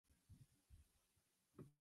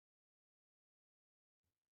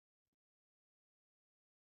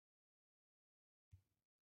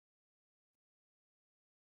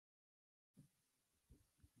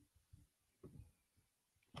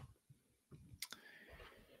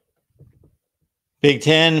Big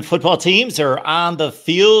Ten football teams are on the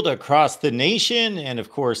field across the nation. And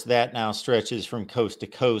of course, that now stretches from coast to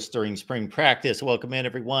coast during spring practice. Welcome in,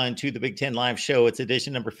 everyone, to the Big Ten Live Show. It's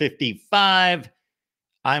edition number 55.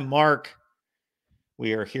 I'm Mark.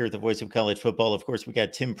 We are here at the Voice of College Football. Of course, we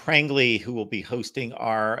got Tim Prangley, who will be hosting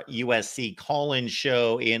our USC call-in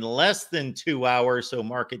show in less than 2 hours. So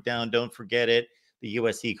mark it down. Don't forget it. The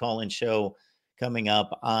USC call-in show coming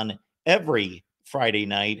up on every Friday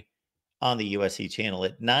night on the USC channel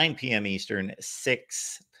at 9 p.m. Eastern,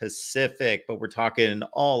 6 Pacific. But we're talking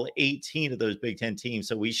all 18 of those Big Ten teams,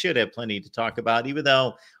 so we should have plenty to talk about, even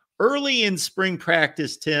though early in spring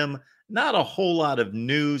practice, Tim, not a whole lot of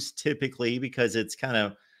news typically, because it's kind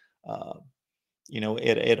of,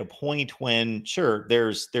 at a point when, sure,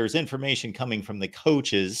 there's information coming from the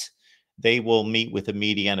coaches. They will meet with the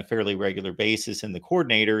media on a fairly regular basis and the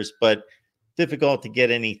coordinators, but difficult to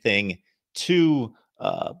get anything too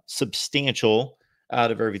substantial out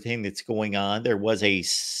of everything that's going on. There was a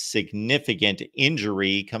significant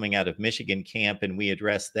injury coming out of Michigan camp, and we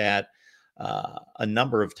addressed that a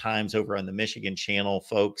number of times over on the Michigan channel,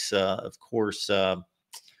 folks. Of course,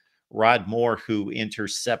 Rod Moore, who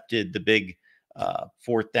intercepted the big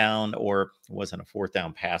fourth down, or it wasn't a fourth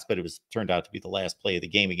down pass, but it was turned out to be the last play of the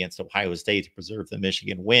game against Ohio State to preserve the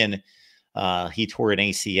Michigan win. He tore an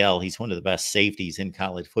ACL. He's one of the best safeties in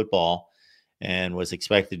college football and was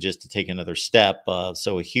expected just to take another step.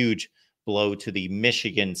 So a huge blow to the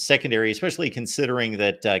Michigan secondary, especially considering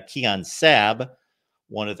that Keon Sabb,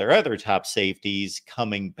 one of their other top safeties,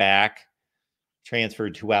 coming back,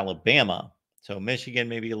 transferred to Alabama. So Michigan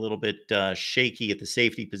maybe a little bit shaky at the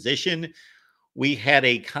safety position. We had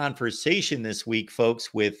a conversation this week,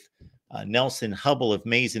 folks, with Nelson Hubble of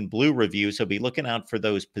Maize and Blue Review. So be looking out for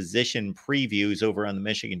those position previews over on the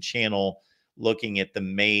Michigan channel, looking at the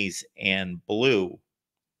Maize and Blue.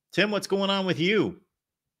 Tim, what's going on with you?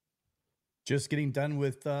 Just getting done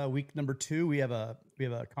with week number 2. We have a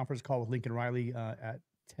conference call with Lincoln Riley at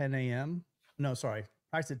 10 a.m. No, sorry,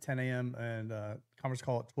 practice at 10 a.m. and conference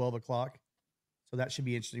call at 12 o'clock. So that should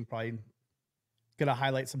be interesting. Probably going to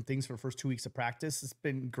highlight some things for the first 2 weeks of practice. It's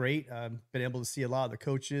been great. Been able to see a lot of the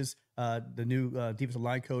coaches. The new defensive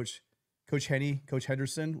line coach, Coach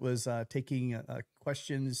Henderson, was taking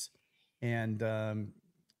questions. And,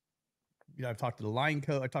 I've talked to the line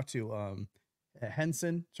coach. I talked to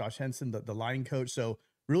Josh Henson, the line coach. So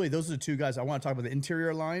really, those are the two guys. I want to talk about the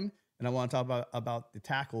interior line, and I want to talk about the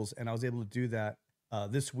tackles. And I was able to do that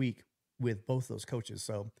this week with both those coaches.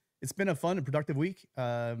 So it's been a fun and productive week,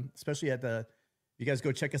 especially you guys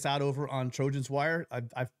go check us out over on Trojans Wire.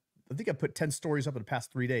 I think I put 10 stories up in the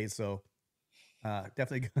past 3 days. So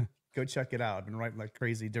definitely go check it out. I've been writing like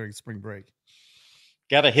crazy during spring break.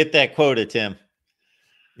 Got to hit that quota, Tim.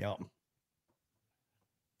 Yep.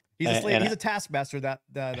 He's a taskmaster. That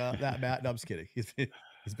Matt. No, I'm just kidding. He's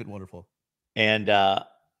been wonderful. And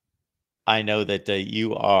I know that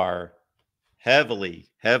you are heavily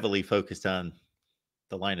focused on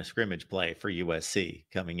the line of scrimmage play for USC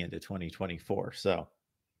coming into 2024. So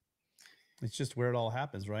it's just where it all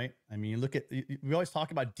happens, right? I mean, we always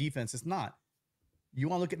talk about defense. It's not. You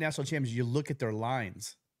want to look at national champions, you look at their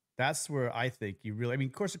lines. That's where I think you really,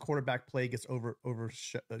 of course, the quarterback play gets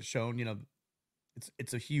shown.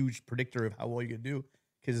 It's a huge predictor of how well you can do,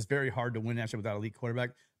 because it's very hard to win national without an elite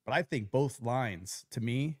quarterback. But I think both lines, to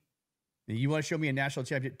me, you want to show me a national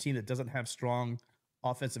championship team that doesn't have strong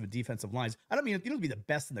offensive and defensive lines. I don't mean you don't be the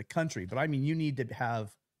best in the country, but I mean you need to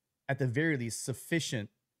have, at the very least, sufficient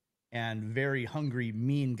and very hungry,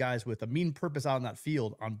 mean guys with a mean purpose out on that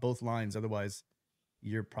field on both lines. Otherwise,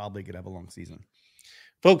 you're probably going to have a long season.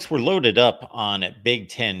 Folks, we're loaded up on Big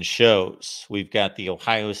Ten shows. We've got the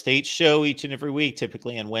Ohio State show each and every week,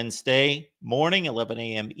 typically on Wednesday morning, 11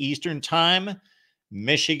 a.m. Eastern time.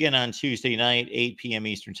 Michigan on Tuesday night, 8 p.m.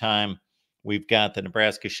 Eastern time. We've got the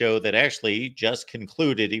Nebraska show that actually just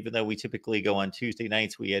concluded. Even though we typically go on Tuesday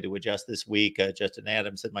nights, we had to adjust this week. Justin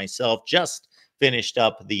Adams and myself just finished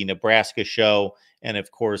up the Nebraska show. And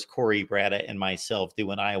of course, Corey Bratta and myself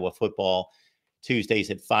doing Iowa football Tuesdays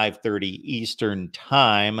at 5:30 Eastern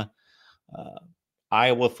time.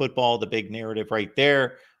 Iowa football, the big narrative right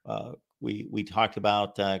there. We talked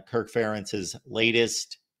about Kirk Ferentz's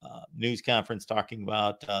latest news conference talking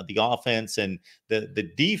about the offense, and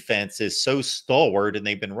the defense is so stalwart, and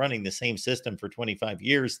they've been running the same system for 25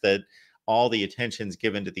 years that all the attention's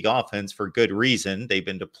given to the offense for good reason. They've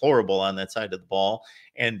been deplorable on that side of the ball,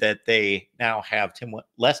 and that they now have Tim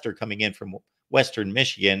Lester coming in from Western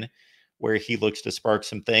Michigan, where he looks to spark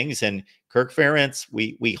some things. And Kirk Ferentz,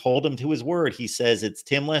 we hold him to his word. He says it's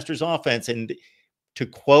Tim Lester's offense. And to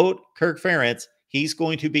quote Kirk Ferentz, he's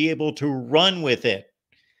going to be able to run with it.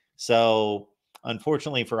 So,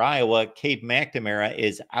 unfortunately for Iowa, Cade McNamara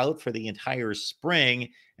is out for the entire spring.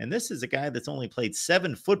 And this is a guy that's only played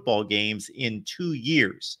 7 football games in 2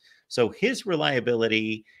 years. So, his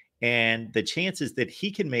reliability and the chances that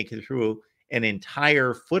he can make it through an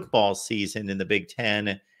entire football season in the Big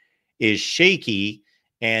Ten is shaky.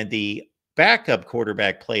 And the backup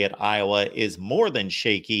quarterback play at Iowa is more than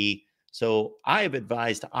shaky. So, I've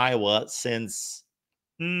advised Iowa since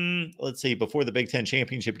let's see, before the Big Ten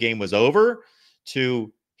championship game was over,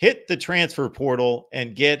 to hit the transfer portal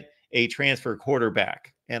and get a transfer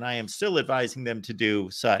quarterback. And I am still advising them to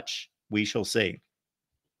do such. We shall see.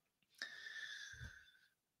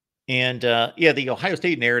 And yeah, the Ohio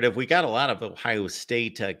State narrative, we got a lot of Ohio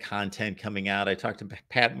State content coming out. I talked to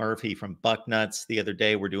Pat Murphy from Bucknuts the other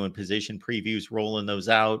day. We're doing position previews, rolling those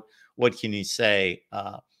out. What can you say?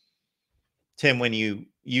 Tim, when you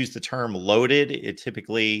use the term loaded, it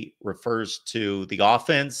typically refers to the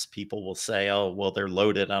offense. People will say, oh, well, they're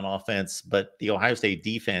loaded on offense, but the Ohio State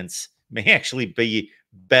defense may actually be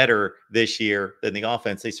better this year than the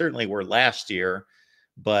offense. They certainly were last year,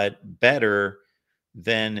 but better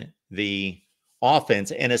than the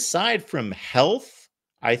offense. And aside from health,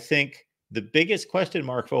 I think the biggest question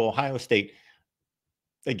mark for Ohio State,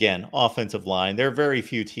 again, offensive line. There are very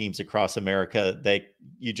few teams across America that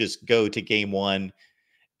you just go to game one,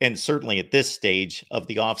 and certainly at this stage of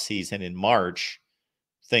the offseason in March,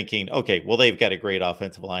 thinking, okay, well, they've got a great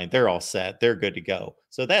offensive line. They're all set. They're good to go.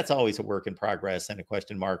 So that's always a work in progress and a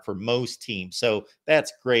question mark for most teams. So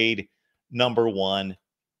that's grade number one,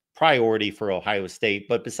 priority for Ohio State.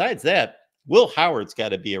 But besides that, Will Howard's got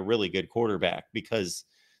to be a really good quarterback because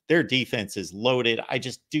their defense is loaded. I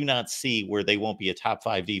just do not see where they won't be a top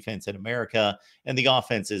 5 defense in America, and the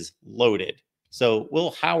offense is loaded. So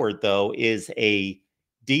Will Howard, though, is a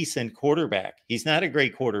decent quarterback. He's not a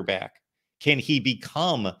great quarterback. Can he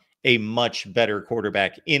become a much better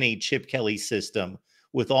quarterback in a Chip Kelly system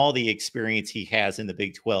with all the experience he has in the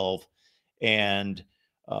Big 12 and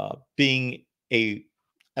being a,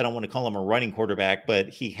 I don't want to call him a running quarterback, but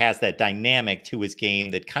he has that dynamic to his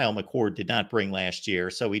game that Kyle McCord did not bring last year.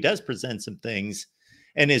 So he does present some things.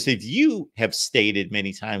 And as if you have stated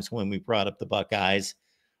many times when we brought up the Buckeyes,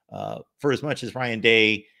 for as much as Ryan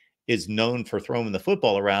Day is known for throwing the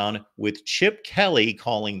football around, with Chip Kelly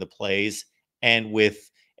calling the plays and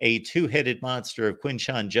with a 2-headed monster of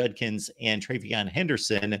Quinshon Judkins and Travion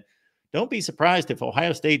Henderson, don't be surprised if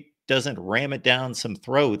Ohio State doesn't ram it down some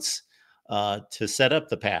throats to set up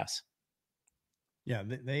the pass. Yeah,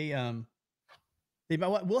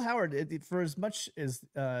 Will Howard, for as much as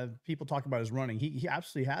people talk about his running, he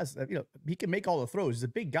absolutely has, he can make all the throws. He's a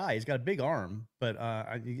big guy. He's got a big arm, but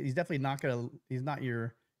he's definitely he's not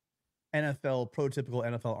your prototypical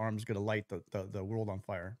NFL arm is going to light the world on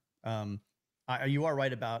fire. You are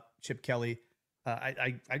right about Chip Kelly.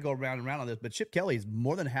 I go around and around on this, but Chip Kelly is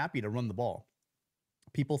more than happy to run the ball.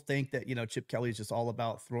 People think that, Chip Kelly is just all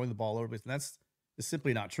about throwing the ball over, and that's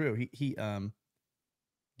simply not true.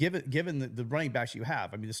 Given the running backs you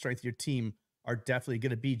have, I mean, the strength of your team are definitely going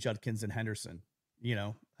to be Judkins and Henderson.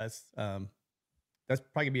 That's probably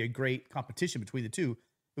going to be a great competition between the two.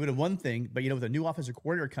 It would have one thing, but with a new offensive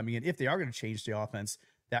coordinator coming in, if they are going to change the offense,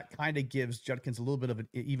 that kind of gives Judkins a little bit of an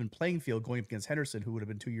even playing field going up against Henderson, who would have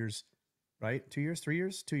been 2 years, right? 2 years, 3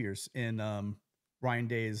 years, 2 years in Ryan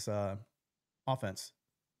Day's offense.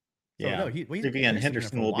 So, yeah, no, Travion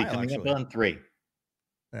Henderson will be coming up on 3.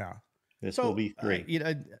 Yeah, this will be 3.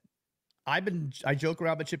 I joke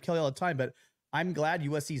around about Chip Kelly all the time, but I'm glad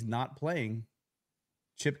USC's not playing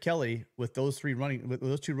Chip Kelly with those 2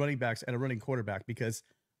 running backs and a running quarterback, because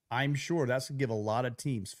I'm sure that's going to give a lot of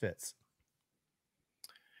teams fits.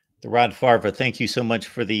 The Rod Farva, thank you so much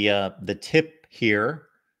for the tip here.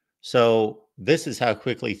 So this is how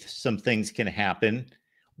quickly some things can happen.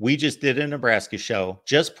 We just did a Nebraska show.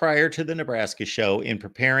 Just prior to the Nebraska show, in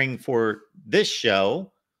preparing for this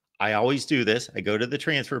show, I always do this. I go to the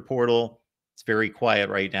transfer portal. It's very quiet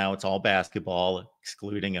right now. It's all basketball,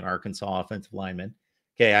 excluding an Arkansas offensive lineman.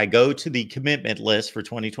 Okay, I go to the commitment list for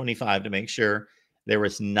 2025 to make sure. There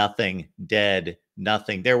was nothing, dead,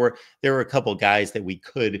 nothing. There were a couple guys that we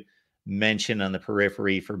could mention on the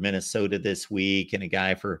periphery for Minnesota this week and a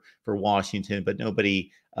guy for Washington, but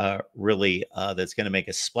nobody really that's going to make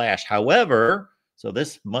a splash. However, so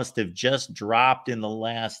this must have just dropped in the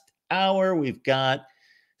last hour. We've got,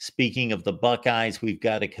 speaking of the Buckeyes, we've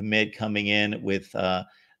got a commit coming in with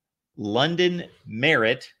London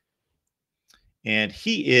Merritt. And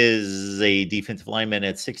he is a defensive lineman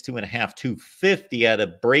at 6'2.5", 250 out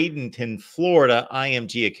of Bradenton, Florida,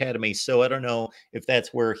 IMG Academy. So I don't know if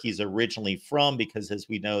that's where he's originally from, because as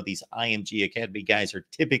we know, these IMG Academy guys are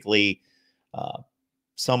typically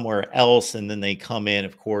somewhere else, and then they come in,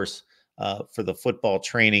 of course, for the football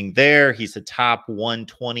training there. He's a top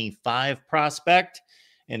 125 prospect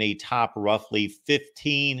and a top roughly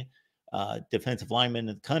 15 defensive lineman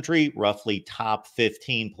in the country, roughly top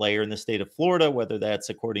 15 player in the state of Florida, whether that's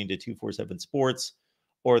according to 247 Sports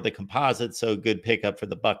or the composite. So good pickup for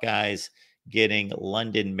the Buckeyes, getting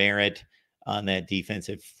London Merritt on that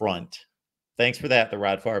defensive front. Thanks for that, the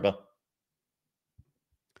Rod Farba.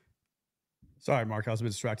 Sorry, Mark, I was a bit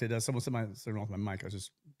distracted. Someone said something wrong with my mic. I was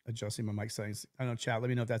just adjusting my mic settings. I don't know, chat. Let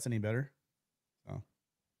me know if that's any better. Oh.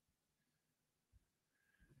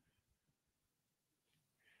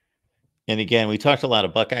 And again, we talked a lot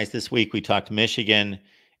of Buckeyes this week. We talked Michigan,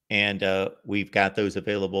 and we've got those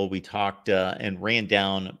available. We talked and ran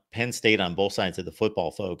down Penn State on both sides of the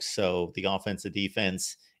football, folks. So the offense, the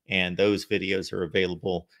defense, and those videos are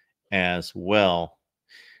available as well.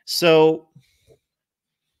 So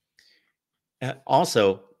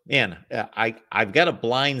also, man, I've got a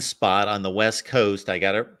blind spot on the West Coast. I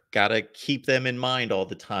gotta keep them in mind all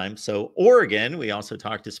the time. So Oregon, we also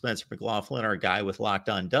talked to Spencer McLaughlin, our guy with Locked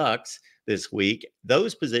On Ducks, this week.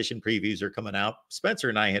 Those position previews are coming out. Spencer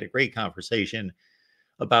and I had a great conversation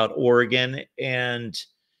about Oregon, and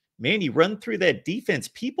man, you run through that defense.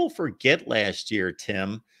 People forget last year,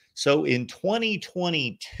 Tim. So in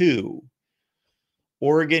 2022,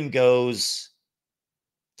 Oregon goes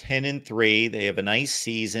 10-3. They have a nice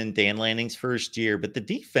season. Dan Lanning's first year, but the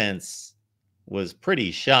defense was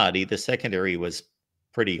pretty shoddy. The secondary was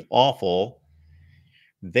pretty awful.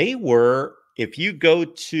 They were, if you go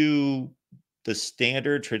to the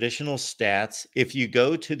standard traditional stats, if you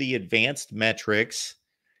go to the advanced metrics,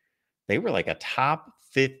 they were like a top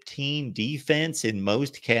 15 defense in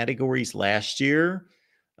most categories last year.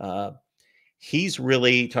 He's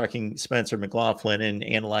really talking Spencer McLaughlin and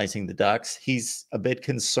analyzing the Ducks. He's a bit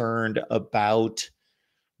concerned about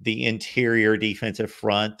the interior defensive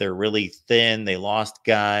front. They're really thin. They lost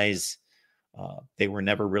guys. They were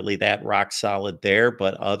never really that rock solid there,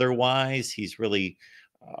 but otherwise, he's really,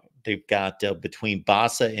 they've got between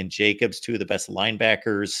Bassa and Jacobs, two of the best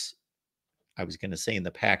linebackers, I was going to say in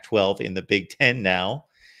the Pac-12, in the Big Ten now.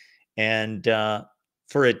 And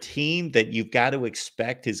for a team that you've got to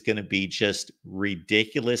expect is going to be just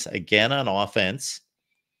ridiculous again on offense,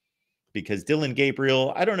 because Dylan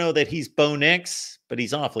Gabriel, I don't know that he's Bo Nix, but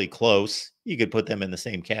he's awfully close. You could put them in the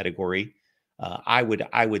same category. I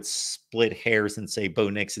would split hairs and say Bo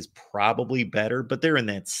Nix is probably better, but they're in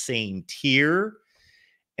that same tier.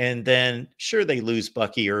 And then, sure, they lose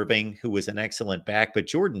Bucky Irving, who was an excellent back, but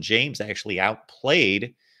Jordan James actually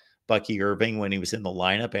outplayed Bucky Irving when he was in the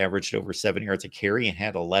lineup, averaged over 7 yards a carry and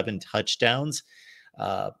had 11 touchdowns.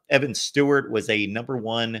 Evan Stewart was a number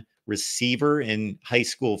one receiver in high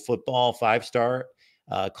school football, 5-star,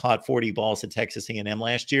 caught 40 balls at Texas A&M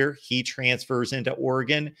last year. He transfers into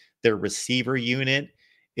Oregon. Their receiver unit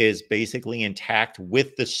is basically intact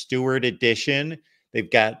with the Stewart addition. They've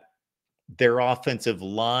got their offensive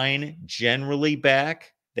line generally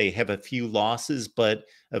back. They have a few losses, but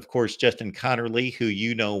of course, Justin Connerly, who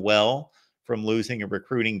you know well from losing a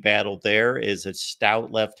recruiting battle there, is a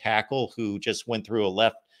stout left tackle who just went through a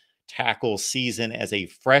left tackle season as a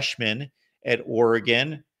freshman at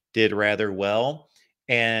Oregon, did rather well.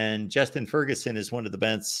 And Justin Ferguson is one of the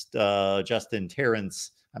best, Justin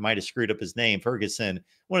Terrence, I might have screwed up his name, Ferguson,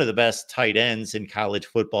 one of the best tight ends in college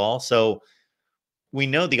football. So we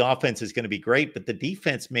know the offense is going to be great, but the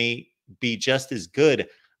defense may be just as good.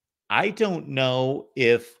 I don't know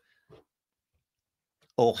if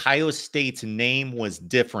Ohio State's name was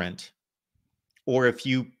different, or if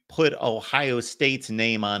you put Ohio State's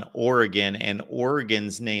name on Oregon and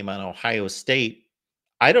Oregon's name on Ohio State,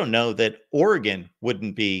 I don't know that Oregon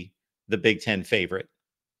wouldn't be the Big Ten favorite.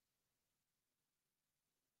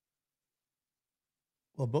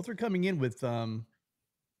 Well, both are coming in with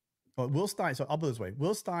Will Stein. So I'll put it this way: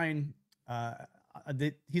 Will Stein,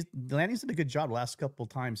 Lanning's did a good job the last couple of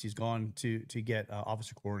times he's gone to get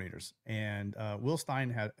officer coordinators, and Will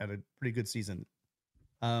Stein had a pretty good season.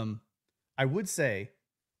 I would say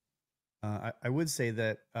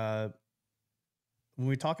that when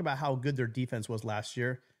we talk about how good their defense was last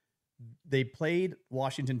year, they played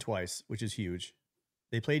Washington twice, which is huge.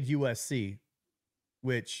 They played USC,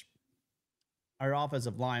 which our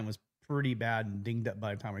offensive line was pretty bad and dinged up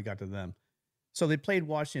by the time we got to them. So they played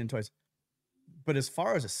Washington twice. But as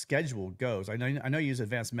far as a schedule goes, I know you use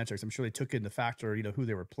advanced metrics. I'm sure they took into factor, who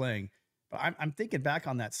they were playing. But I'm thinking back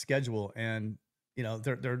on that schedule, and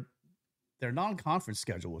their non-conference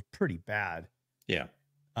schedule was pretty bad. Yeah.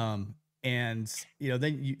 And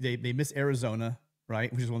then they miss Arizona,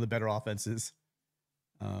 right, which is one of the better offenses.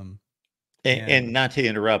 And not to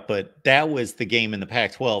interrupt, but that was the game in the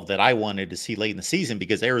Pac-12 that I wanted to see late in the season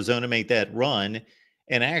because Arizona made that run.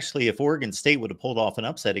 And actually, if Oregon State would have pulled off an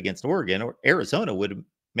upset against Oregon, or Arizona would have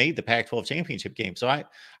made the Pac-12 championship game. So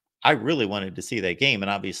I really wanted to see that game, and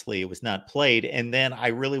obviously it was not played. And then I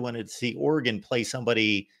really wanted to see Oregon play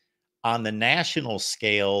somebody on the national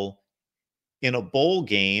scale in a bowl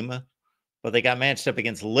game, but they got matched up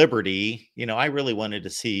against Liberty. I really wanted to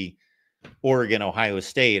see Oregon, Ohio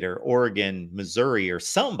State, or Oregon, Missouri, or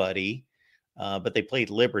somebody, but they played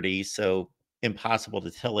Liberty, so impossible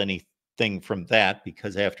to tell anything from that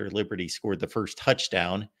because after Liberty scored the first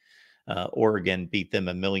touchdown, Oregon beat them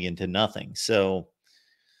 1,000,000-0. So,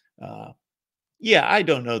 yeah, I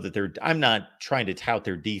don't know that I'm not trying to tout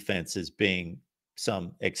their defense as being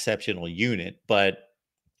some exceptional unit, but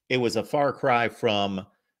it was a far cry from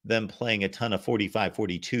them playing a ton of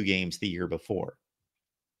 45-42 games the year before.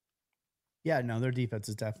 Yeah, no, their defense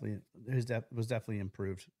was definitely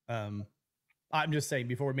improved. I'm just saying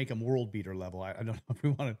before we make them world beater level, I don't know if we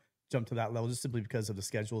want to jump to that level just simply because of the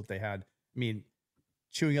schedule that they had. I mean,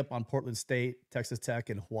 chewing up on Portland State, Texas Tech,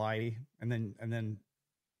 and Hawaii, and then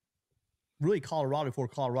really Colorado before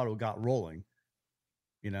Colorado got rolling.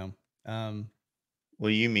 Well,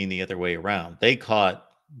 you mean the other way around.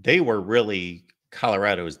 They were really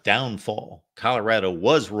Colorado's downfall. Colorado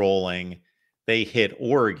was rolling. They hit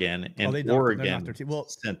Oregon, and they knocked Oregon their team. Well,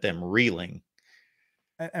 sent them reeling.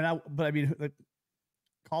 But I mean,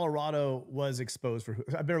 Colorado was exposed for.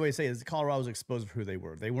 A better way to say it is Colorado was exposed for who they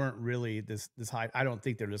were. They weren't really this high. I don't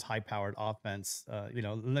think they're this high powered offense.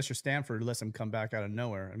 Unless you're Stanford, lets them come back out of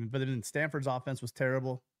nowhere. I mean, but then Stanford's offense was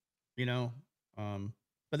terrible. But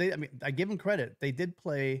I give them credit. They did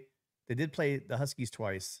play the Huskies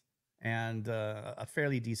twice and a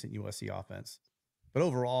fairly decent USC offense. But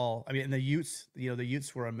overall, I mean, and the Utes, the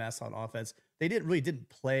Utes were a mess on offense. They didn't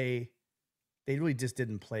play. They really just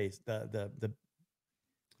didn't play the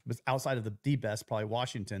outside of the best, probably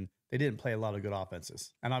Washington. They didn't play a lot of good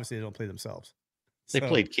offenses, and obviously they don't play themselves. They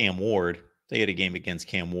played Cam Ward. They had a game against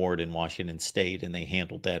Cam Ward in Washington State, and they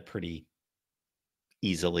handled that pretty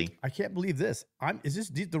easily. I can't believe this.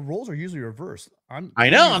 The roles are usually reversed. I'm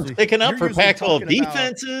picking up for Pac-12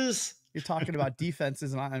 defenses. You're talking about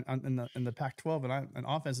defenses and in the Pac-12 and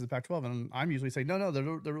offenses in the Pac-12, and I'm usually saying no, they're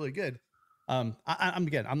really good. I'm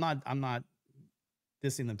not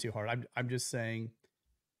dissing them too hard. I'm just saying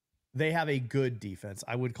they have a good defense.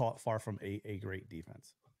 I would call it far from a great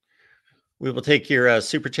defense. We will take your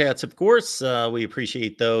super chats, of course. We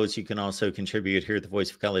appreciate those. You can also contribute here at the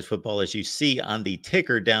Voice of College Football, as you see on the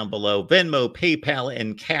ticker down below. Venmo, PayPal,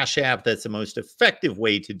 and Cash App. That's the most effective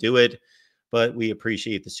way to do it. But we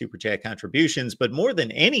appreciate the super chat contributions. But more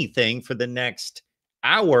than anything, for the next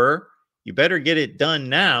hour, you better get it done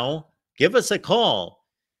now. Give us a call.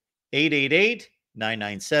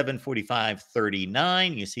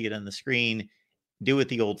 888-997-4539. You see it on the screen. Do it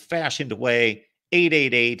the old-fashioned way.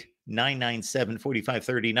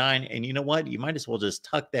 888-997-4539. And you know what? You might as well just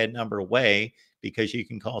tuck that number away because you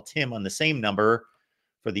can call Tim on the same number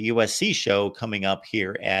for the USC show coming up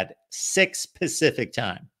here at 6 Pacific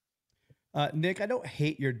time. Nick, I don't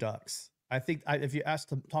hate your Ducks. I think if you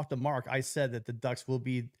talk to Mark, I said that the Ducks will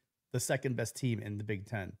be the second best team in the Big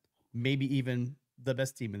Ten, maybe even the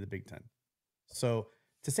best team in the Big Ten. So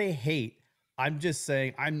to say hate, I'm just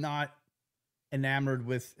saying I'm not enamored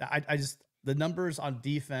with. I just the numbers on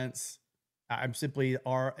defense. I'm simply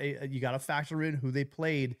you got to factor in who they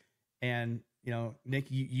played, and Nick,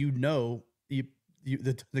 the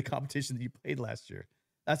competition that you played last year.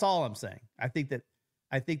 That's all I'm saying. I think that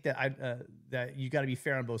that you got to be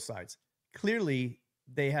fair on both sides. Clearly,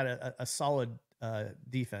 they had a solid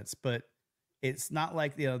defense, but it's not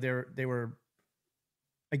like they were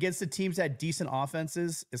against the teams that had decent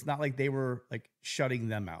offenses. It's not like they were like shutting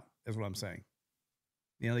them out. Is what I'm saying.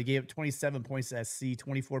 They gave up 27 points to SC,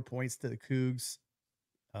 24 points to the Cougs,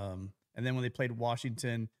 and then when they played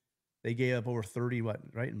Washington, they gave up over 30.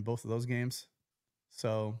 Right in both of those games.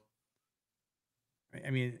 So,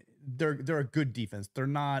 I mean, they're a good defense. They're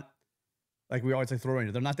not like we always say throwing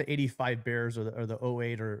it. They're not the 85 Bears or the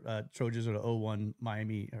 08 or Trojans or the 01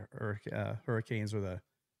 Miami or Hurricanes or the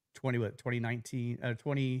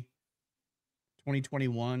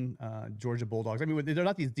 2021 Georgia Bulldogs. I mean, they're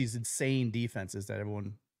not these insane defenses that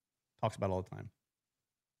everyone talks about all the time.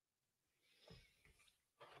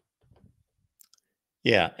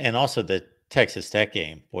 Yeah, and also the Texas Tech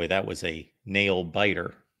game. Boy, that was a nail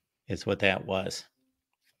biter is what that was.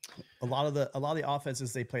 A lot of the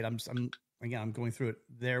offenses they played, I'm going through it.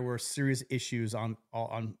 There were serious issues on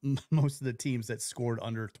most of the teams that scored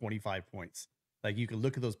under 25 points. Like you can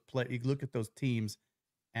look at those teams,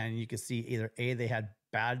 and you can see either A, they had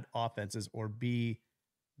bad offenses, or B,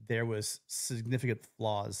 there was significant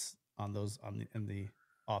flaws in the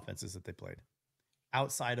offenses that they played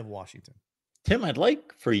outside of Washington. Tim, I'd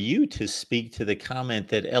like for you to speak to the comment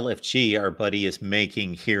that LFG, our buddy, is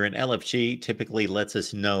making here. And LFG typically lets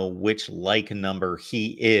us know which like number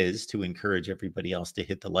he is to encourage everybody else to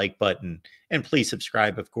hit the like button. And please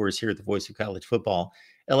subscribe, of course, here at the Voice of College Football.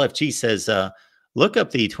 LFG says, look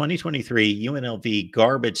up the 2023 UNLV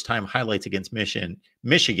garbage time highlights against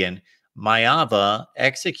Michigan. Maeva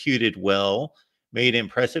executed well, made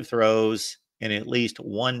impressive throws, and at least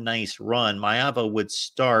one nice run. Maeva would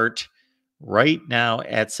start right now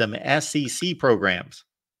at some SEC programs.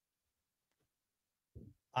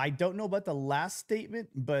 I don't know about the last statement,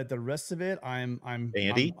 but the rest of it, I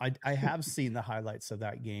have seen the highlights of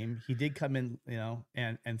that game. He did come in,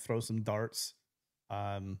 and throw some darts.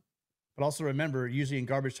 But also remember, usually in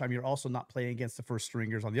garbage time, you're also not playing against the first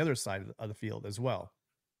stringers on the other side of the field as well.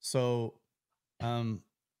 So,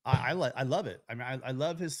 I love it. I mean, I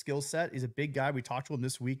love his skill set. He's a big guy. We talked to him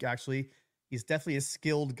this week, actually. He's definitely a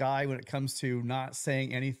skilled guy when it comes to not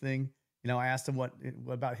saying anything. I asked him what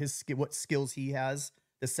about what skills he has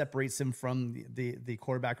that separates him from the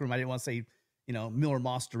quarterback room. I didn't want to say, Miller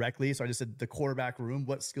Moss directly. So I just said the quarterback room,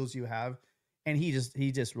 what skills you have. And he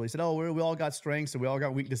just really said, oh, we all got strengths and we all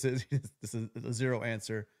got weaknesses. This is a zero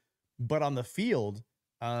answer. But on the field,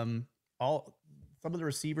 some of the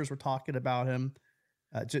receivers were talking about him,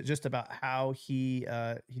 just about how he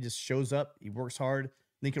just shows up. He works hard.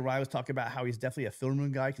 Lincoln Riley was talking about how he's definitely a film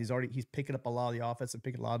room guy because he's picking up a lot of the offense and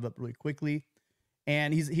picking a lot of it up really quickly.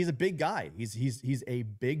 And he's a big guy. He's a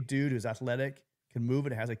big dude who's athletic, can move,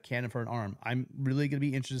 and has a cannon for an arm. I'm really going to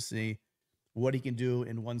be interested to see what he can do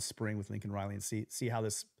in one spring with Lincoln Riley and see how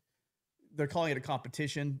this. They're calling it a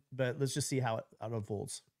competition, but let's just see how it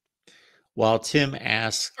unfolds. While Tim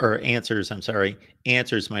answers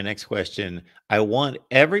my next question, I want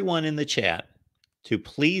everyone in the chat to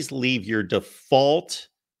please leave your default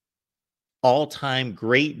all-time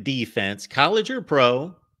great defense, college or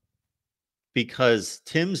pro, because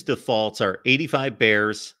Tim's defaults are 85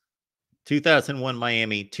 Bears, 2001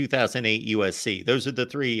 Miami, 2008 USC. Those are the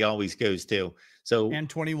three he always goes to. And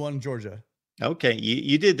 21 Georgia. Okay,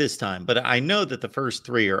 you did this time, but I know that the first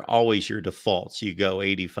three are always your defaults. You go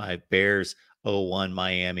 85 Bears, 01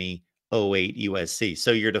 Miami, 08 USC.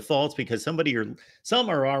 So your defaults, because some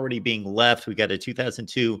are already being left. We got a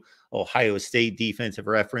 2002 Ohio State defensive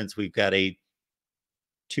reference. We've got a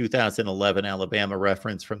 2011 Alabama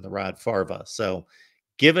reference from the Rod Farva. So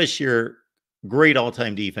give us your great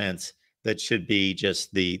all-time defense that should be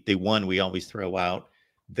just the one we always throw out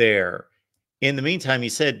there. In the meantime, he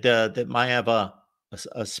said that Maeva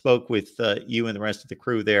spoke with you and the rest of the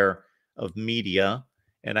crew there of media.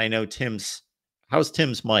 And I know how's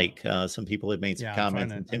Tim's mic? Some people have made some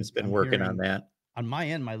comments, and Tim's been working on that. On my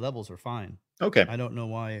end, my levels are fine. Okay. I don't know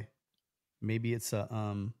why. Maybe it's a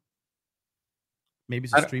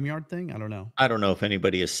StreamYard thing. I don't know. I don't know if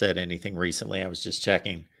anybody has said anything recently. I was just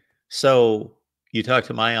checking. So you talked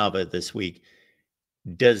to Maeva this week.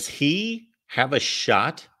 Does he have a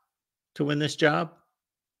shot to win this job?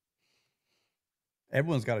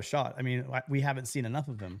 Everyone's got a shot. I mean, we haven't seen enough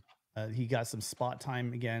of him. He got some spot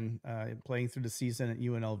time again, playing through the season at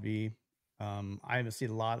UNLV. I haven't seen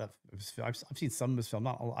a lot of his film. I've seen some of his film.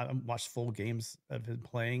 I haven't watched full games of him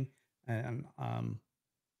playing. And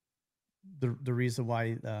the reason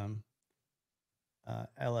why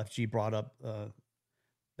LFG brought up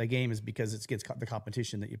the game is because it gets the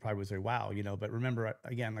competition that you probably would say, wow, But remember,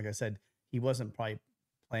 again, like I said, he wasn't probably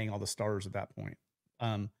playing all the starters at that point.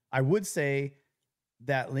 I would say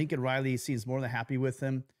that Lincoln Riley seems more than happy with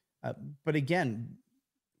him. But again,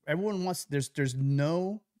 everyone's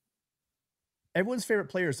favorite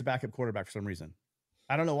player is the backup quarterback for some reason.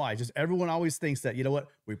 I don't know why. Just everyone always thinks that,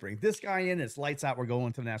 we bring this guy in, it's lights out, we're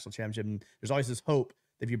going to the national championship. And there's always this hope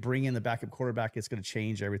that if you bring in the backup quarterback, it's going to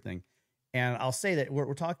change everything. And I'll say that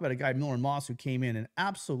we're talking about a guy, Miller Moss, who came in and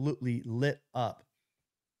absolutely lit up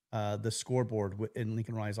the scoreboard in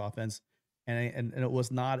Lincoln Riley's offense. And it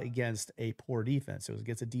was not against a poor defense. It was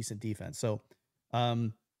against a decent defense. So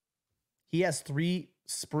he has 3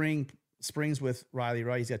 springs with Riley,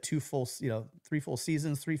 right? He's got 3 full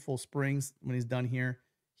seasons, 3 full springs when he's done here.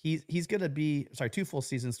 He's going to be, 2 full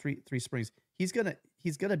seasons, 3 springs. He's going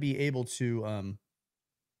to be able to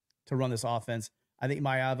run this offense. I think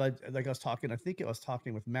Maeva, like I was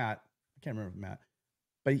talking with Matt. I can't remember Matt.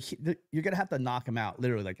 but you're gonna have to knock him out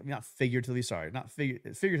literally, like not figuratively. Sorry, not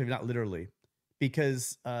figuratively, not literally,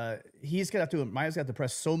 because he's gonna have to. Maya's gonna have to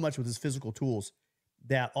press so much with his physical tools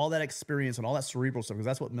that all that experience and all that cerebral stuff, because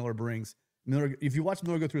that's what Miller brings. Miller, if you watch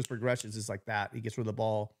Miller go through his progressions, it's like that. He gets rid of the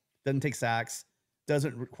ball, doesn't take sacks,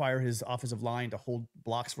 doesn't require his offensive line to hold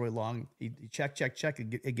blocks very long. He check,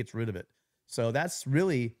 and it gets rid of it. So that's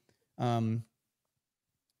really, as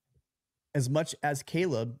much as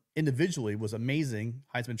Caleb individually was amazing,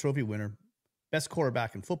 Heisman Trophy winner, best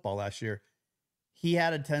quarterback in football last year, he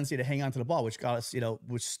had a tendency to hang on to the ball, which got us,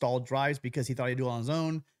 which stalled drives because he thought he'd do it on his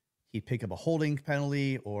own. He'd pick up a holding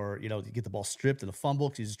penalty or, get the ball stripped and a fumble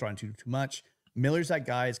because he's just trying to do too much. Miller's that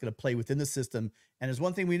guy is going to play within the system. And there's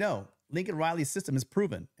one thing we know, Lincoln Riley's system is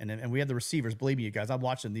proven. And we have the receivers. Believe me, you guys, I'm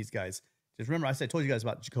watching these guys. Just remember, I told you guys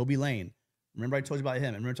about Jacoby Lane. Remember, I told you about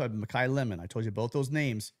him. And remember, I told you about Mekhi Lemon. I told you both those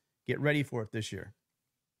names. Get ready for it this year.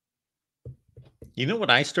 You know what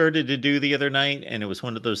I started to do the other night? And it was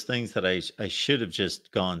one of those things that I should have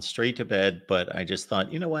just gone straight to bed. But I just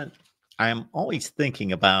thought, you know what? I'm always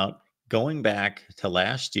thinking about going back to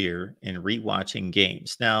last year and rewatching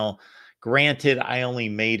games. Now, granted, I only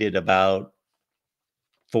made it about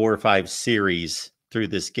 4 or 5 series through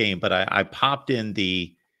this game, but I popped in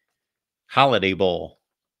the Holiday Bowl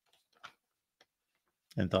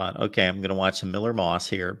and thought, okay, I'm going to watch some Miller Moss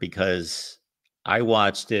here because I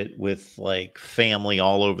watched it with like family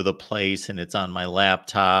all over the place and it's on my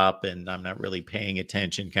laptop and I'm not really paying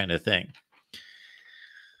attention kind of thing.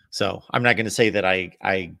 So I'm not going to say that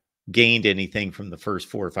I gained anything from the first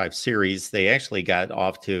 4 or 5 series. They actually got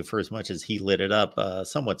off to, for as much as he lit it up, a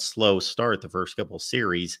somewhat slow start the first couple of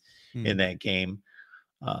series in that game.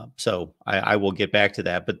 So I will get back to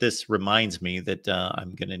that. But this reminds me that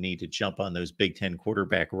I'm going to need to jump on those Big Ten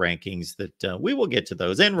quarterback rankings, that we will get to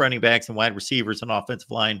those, and running backs and wide receivers and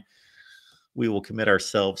offensive line. We will commit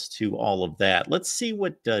ourselves to all of that. Let's see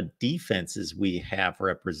what defenses we have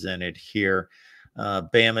represented here.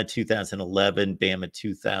 Bama 2011, Bama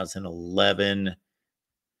 2011,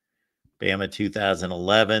 Bama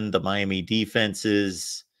 2011, the Miami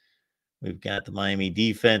defenses. We've got the Miami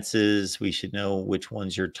defenses. We should know which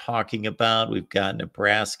ones you're talking about. We've got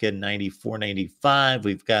Nebraska 94, 95.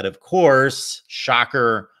 We've got, of course,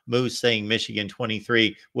 shocker, Moose saying Michigan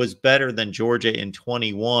 23 was better than Georgia in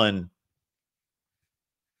 21.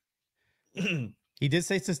 He did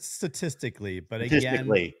say statistically, but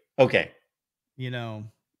again, okay.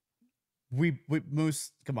 We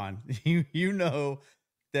Moose, come on. You know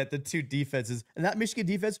that the two defenses, and that Michigan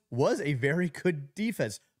defense was a very good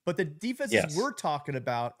defense. But the defenses we're talking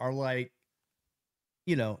about are like,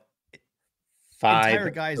 5 entire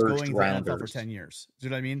guys going to the NFL for 10 years. Do you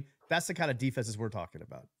know what I mean? That's the kind of defenses we're talking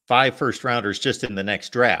about. 5 first rounders just in the next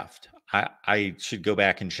draft. I should go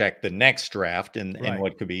back and check the next draft and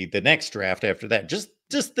what could be the next draft after that. Just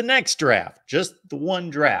the next draft, just the one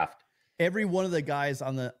draft. Every one of the guys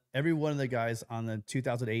on the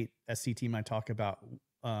 2008 SC team I talk about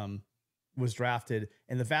was drafted,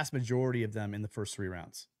 and the vast majority of them in the first 3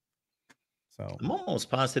 rounds. So I'm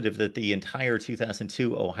almost positive that the entire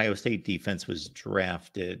 2002 Ohio State defense was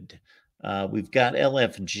drafted. We've got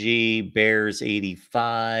LFG, Bears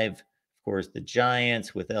 85, of course, the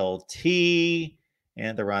Giants with LT,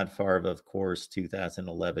 and the Rod Favre, of course,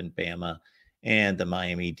 2011 Bama, and the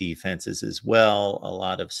Miami defenses as well. A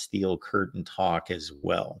lot of steel curtain talk as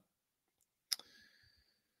well.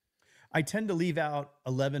 I tend to leave out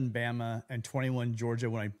 11 Bama and 21 Georgia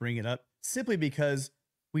when I bring it up, simply because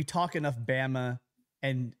we talk enough Bama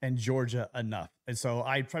and Georgia enough. And so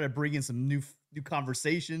I try to bring in some new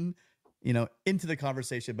conversation, into the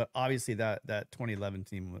conversation. But obviously that 2011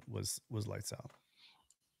 team was lights out.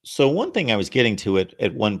 So one thing I was getting to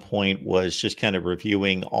at one point was just kind of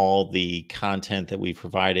reviewing all the content that we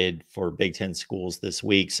provided for Big Ten schools this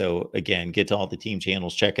week. So again, get to all the team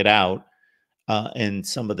channels, check it out. And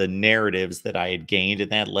some of the narratives that I had gained,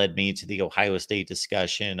 and that led me to the Ohio State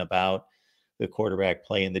discussion about the quarterback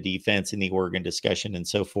play and the defense and the Oregon discussion and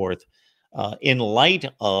so forth. In light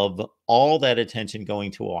of all that attention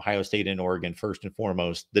going to Ohio State and Oregon, first and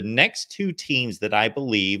foremost, the next 2 teams that I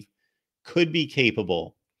believe could be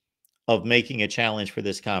capable of making a challenge for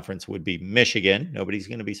this conference would be Michigan. Nobody's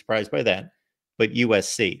going to be surprised by that, but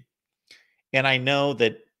USC. And I know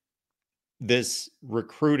that this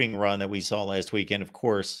recruiting run that we saw last weekend, of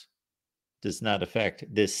course, does not affect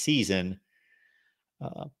this season,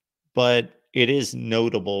 but it is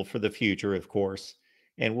notable for the future, of course.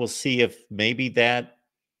 And we'll see if maybe that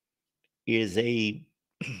is a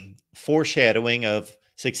foreshadowing of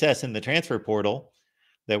success in the transfer portal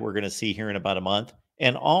that we're going to see here in about a month.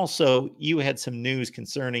 And also, you had some news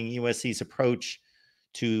concerning USC's approach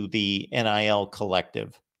to the NIL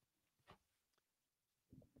collective?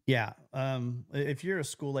 Yeah. If you're a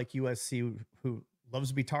school like USC who loves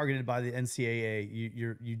to be targeted by the NCAA,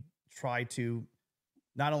 you try to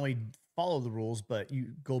not only follow the rules, but you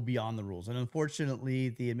go beyond the rules. And unfortunately,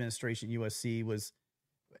 the administration at USC was,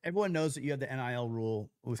 everyone knows that you have the NIL rule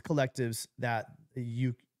with collectives that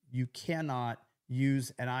you cannot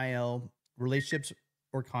use NIL relationships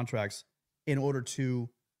or contracts in order to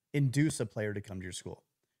induce a player to come to your school,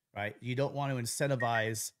 right? You don't want to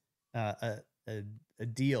incentivize a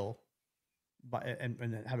deal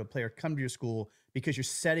and have a player come to your school because you're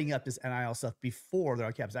setting up this NIL stuff before they're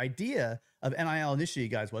on campus. The idea of NIL initially,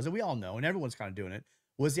 guys, was, and we all know, and everyone's kind of doing it,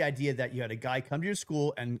 was the idea that you had a guy come to your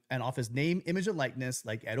school and off his name, image, and likeness,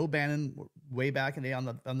 like Ed O'Bannon way back in the on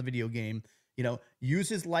the video game, use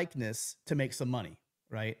his likeness to make some money,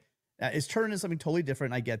 right? It's turned into something totally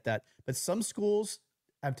different. I get that, but some schools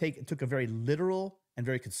took a very literal and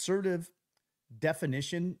very conservative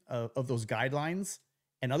definition of those guidelines.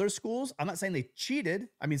 And other schools, I'm not saying they cheated.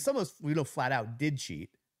 I mean, some of us, we know, flat out did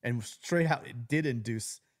cheat and straight out it did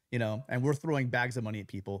induce, and we're throwing bags of money at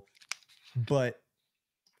people. But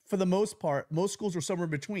for the most part, most schools are somewhere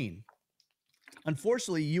in between.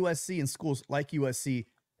 Unfortunately, USC and schools like USC,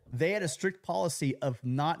 they had a strict policy of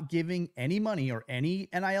not giving any money or any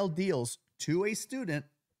NIL deals to a student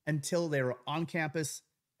until they were on campus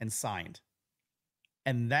and signed.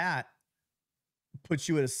 And that puts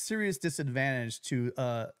you at a serious disadvantage to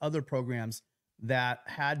other programs that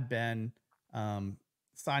had been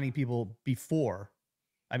signing people before.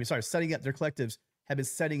 Setting up their collectives, had been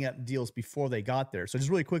setting up deals before they got there. So just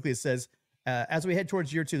really quickly, it says, as we head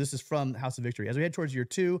towards year 2, this is from House of Victory. As we head towards year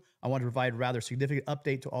 2, I want to provide a rather significant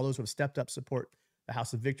update to all those who have stepped up to support the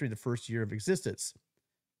House of Victory the first year of existence.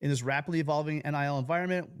 In this rapidly evolving NIL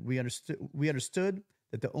environment, we understood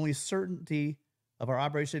that the only certainty of our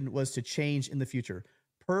operation was to change in the future.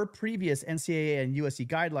 Per previous NCAA and USC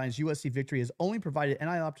guidelines, USC Victory has only provided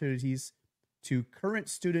NIL opportunities to current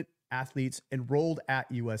student athletes enrolled at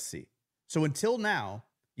USC. So until now,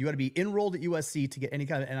 you got to be enrolled at USC to get any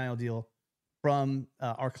kind of NIL deal from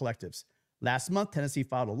our collectives. Last month, Tennessee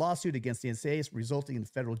filed a lawsuit against the NCAA, resulting in a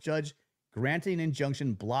federal judge granting an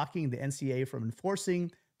injunction blocking the NCAA from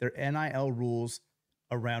enforcing their NIL rules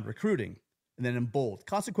around recruiting. And then in bold,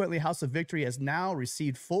 consequently, House of Victory has now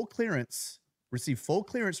received full clearance from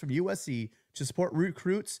USC to support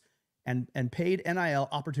recruits and paid NIL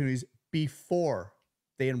opportunities before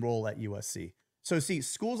they enroll at USC. So see,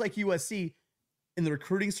 schools like USC, in the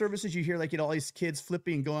recruiting services, you hear all these kids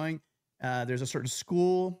flipping and going. There's a certain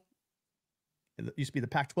school, it used to be the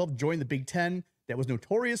Pac-12, joined the Big Ten, that was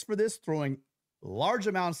notorious for this, throwing large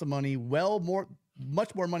amounts of money,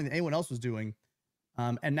 much more money than anyone else was doing.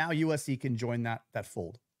 And now USC can join that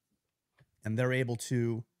fold. And they're able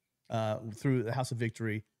to, through the House of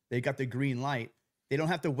Victory, they got the green light. They don't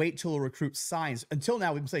have to wait till a recruit signs. Until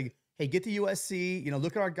now, we've been saying, hey, get to USC,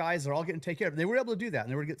 look at our guys, they're all getting taken care of. They were able to do that,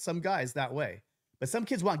 and they were able to get some guys that way. But some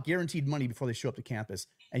kids want guaranteed money before they show up to campus,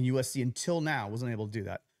 and USC, until now, wasn't able to do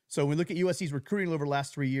that. So when we look at USC's recruiting over the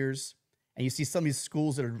last 3 years, and you see some of these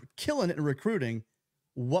schools that are killing it in recruiting,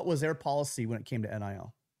 what was their policy when it came to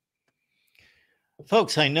NIL?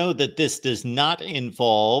 Folks, I know that this does not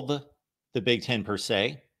involve the Big Ten per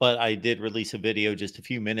se, but I did release a video just a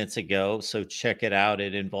few minutes ago, so check it out.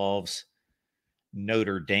 It involves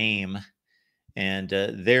Notre Dame and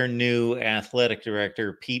their new athletic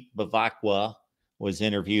director, Pete Bavacqua, was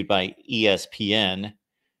interviewed by ESPN,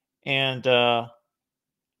 and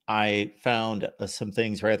I found some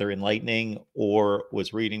things rather enlightening, or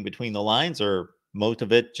was reading between the lines, or most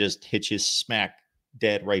of it just hits you smack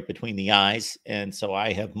dead right between the eyes. And so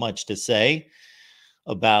I have much to say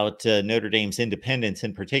about Notre Dame's independence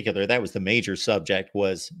in particular. That was the major subject,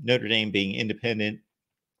 was Notre Dame being independent,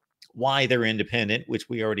 why they're independent, which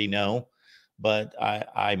we already know, but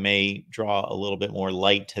I may draw a little bit more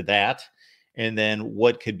light to that. And then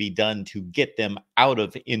what could be done to get them out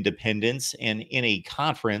of independence and in a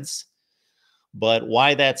conference, but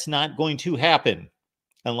why that's not going to happen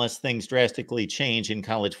unless things drastically change in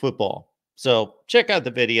college football. So check out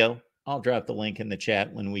the video. I'll drop the link in the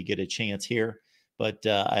chat when we get a chance here, but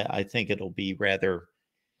I think it'll be rather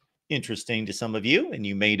interesting to some of you, and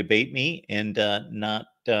you may debate me and not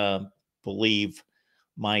believe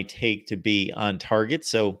my take to be on target.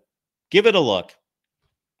 So give it a look.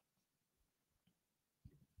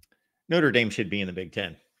 Notre Dame should be in the Big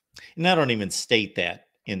Ten. And I don't even state that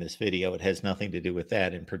in this video. It has nothing to do with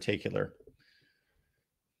that in particular.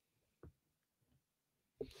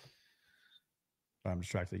 I'm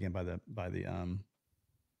distracted again by the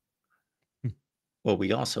Well,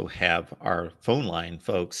 we also have our phone line,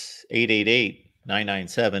 folks,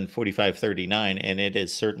 888-997-4539, and it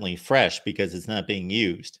is certainly fresh because it's not being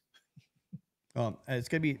used. It's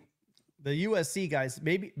gonna be the USC guys.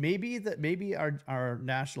 Maybe our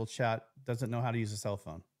national chat doesn't know how to use a cell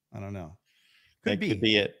phone. I don't know. That could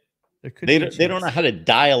be it. There could They be a they don't know chance. how to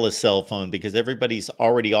dial a cell phone because everybody's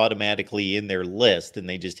already automatically in their list and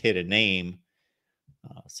they just hit a name.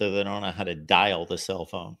 So they don't know how to dial the cell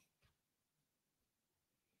phone.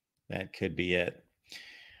 That could be it.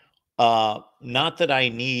 Not that I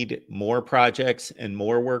need more projects and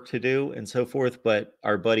more work to do and so forth, but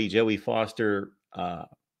our buddy Joey Foster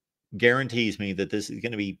guarantees me that this is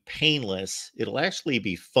going to be painless. It'll actually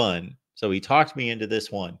be fun. So he talked me into this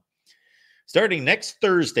one. Starting next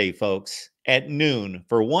Thursday, folks, at noon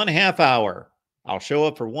for 1/2 hour. I'll show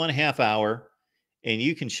up for 1/2 hour, and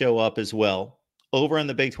you can show up as well over on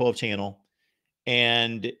the Big 12 channel.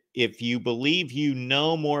 And if you believe you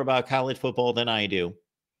know more about college football than I do,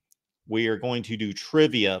 we are going to do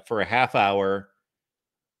trivia for a 1/2 hour.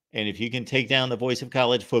 And if you can take down the voice of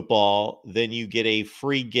college football, then you get a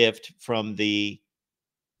free gift from the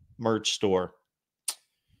merch store.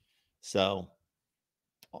 So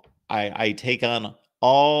I take on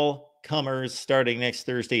all comers starting next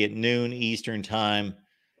Thursday at noon Eastern time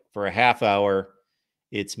for a 1/2 hour.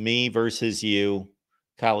 It's me versus you,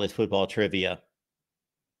 college football trivia.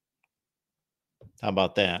 How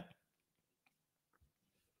about that?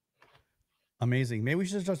 Amazing. Maybe we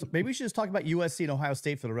should just talk about USC and Ohio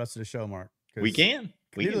State for the rest of the show, Mark. We can.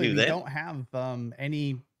 We can do that. We don't have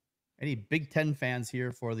any Big Ten fans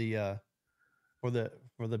here for the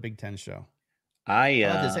Big Ten show.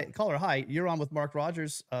 Caller, hi. You're on with Mark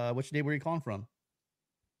Rogers. Which name were you calling from?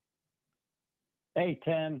 Hey,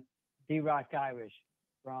 Tim. D-Rock Irish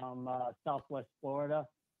from Southwest Florida.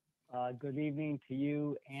 Good evening to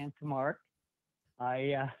you and to Mark.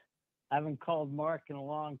 I haven't called Mark in a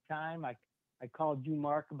long time. I called you,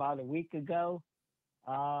 Mark, about a week ago.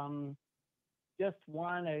 Just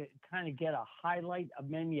want to kind of get a highlight of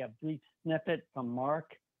maybe a brief snippet from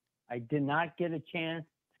Mark. I did not get a chance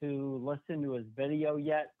to listen to his video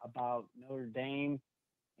yet about Notre Dame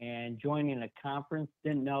and joining a conference.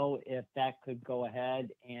 Didn't know if that could go ahead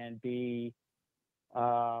and be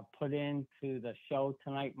put into the show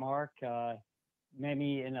tonight, Mark.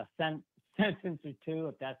 Maybe in a sentence or two,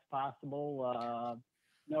 if that's possible,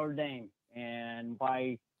 Notre Dame and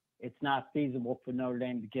why it's not feasible for Notre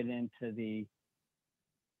Dame to get into the.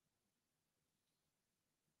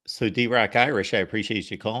 So D-Rock Irish, I appreciate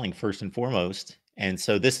you calling first and foremost. And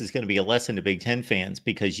so this is going to be a lesson to Big Ten fans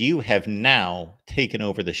because you have now taken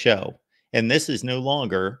over the show. And this is no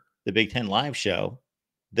longer the Big Ten Live show.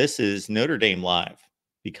 This is Notre Dame Live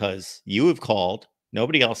because you have called.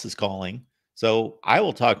 Nobody else is calling. So I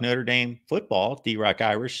will talk Notre Dame football, D-Rock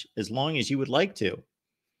Irish, as long as you would like to.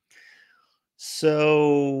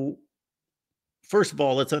 So first of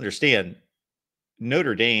all, let's understand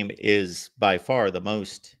Notre Dame is by far the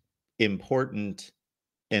most important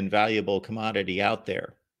and valuable commodity out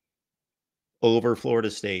there over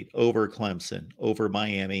Florida State, over Clemson, over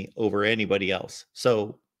Miami, over anybody else.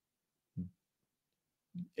 So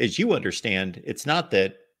as you understand, it's not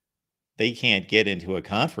that they can't get into a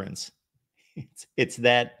conference. It's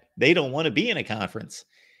that they don't want to be in a conference.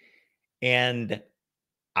 And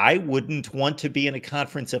I wouldn't want to be in a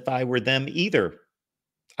conference if I were them either.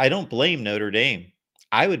 I don't blame Notre Dame.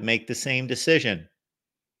 I would make the same decision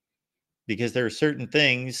because there are certain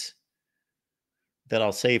things that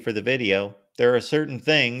I'll say for the video. There are certain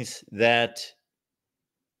things that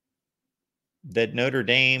Notre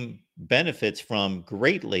Dame benefits from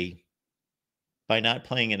greatly by not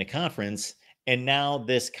playing in a conference. And now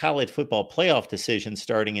this college football playoff decision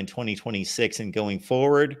starting in 2026 and going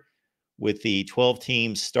forward with the 12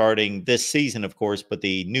 teams starting this season, of course, but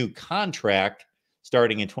the new contract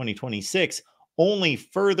starting in 2026 only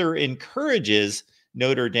further encourages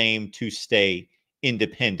Notre Dame to stay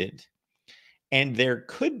independent. And there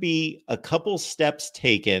could be a couple steps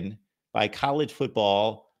taken by college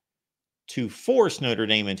football to force Notre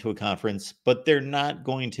Dame into a conference, but they're not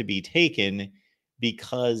going to be taken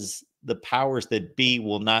because the powers that be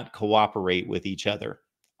will not cooperate with each other.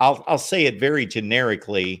 I'll say it very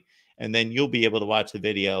generically, and then you'll be able to watch the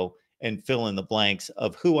video and fill in the blanks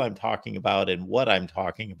of who I'm talking about and what I'm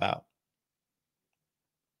talking about.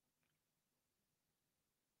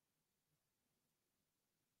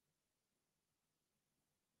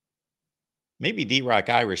 Maybe D-Rock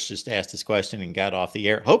Irish just asked this question and got off the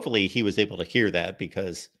air. Hopefully he was able to hear that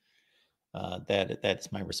because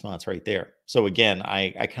that's my response right there. So again,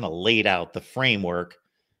 I kind of laid out the framework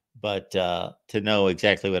But to know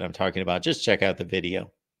exactly what I'm talking about, just check out the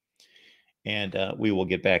video. And we will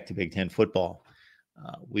get back to Big Ten football.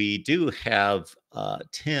 We do have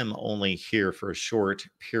Tim only here for a short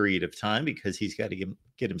period of time because he's got to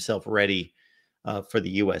get himself ready for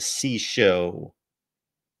the USC show.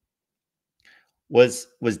 Was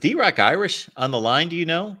D-Rock Irish on the line, do you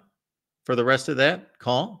know, for the rest of that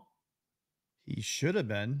call? He should have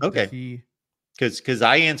been. Okay. Because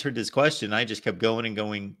I answered his question. I just kept going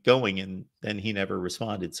and going, and then he never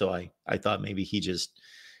responded. So I thought maybe he just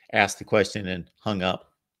asked the question and hung up.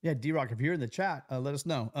 Yeah, D-Rock, if you're in the chat, let us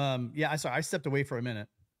know. Yeah, I stepped away for a minute,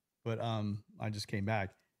 but I just came back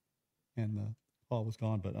and the call was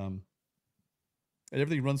gone. But and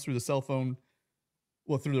everything runs through the cell phone,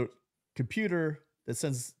 well, through the computer that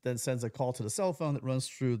sends a call to the cell phone that runs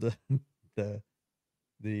through the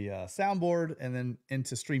soundboard and then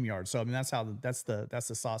into StreamYard. So I mean that's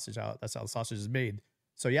the sausage out. That's how the sausage is made.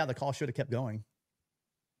 So yeah, the call should have kept going.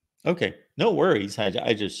 Okay, no worries.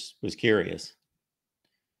 I just was curious.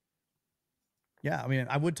 Yeah, I mean,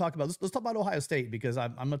 I would talk about let's talk about Ohio State because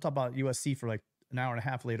I'm going to talk about USC for like an hour and a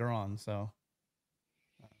half later on. So,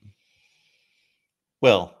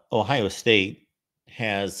 well, Ohio State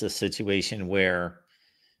has a situation where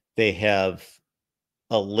they have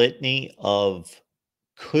a litany of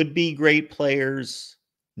could be great players,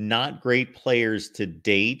 not great players to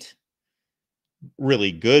date,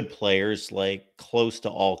 really good players, like close to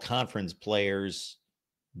all conference players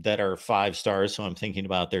that are 5 stars. So I'm thinking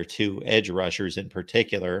about their 2 edge rushers in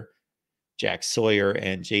particular, Jack Sawyer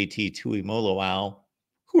and JT Tuimoloau,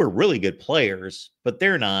 who are really good players, but they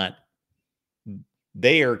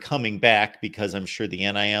are coming back because I'm sure the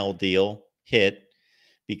NIL deal hit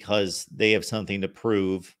because they have something to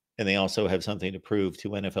prove. And they also have something to prove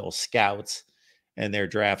to NFL scouts and their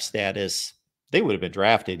draft status. They would have been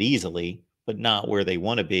drafted easily, but not where they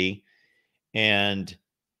want to be. And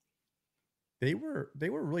they were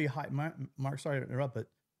really high. Mark, sorry to interrupt, but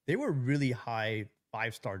they were really high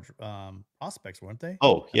 5-star prospects, weren't they?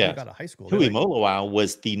 Oh, yeah. Out of high school. Tuimoloau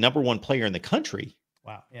was the number 1 player in the country.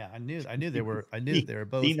 Wow. Yeah, I knew they were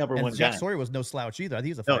both. The number 1 Jack guy. Sawyer was no slouch either. I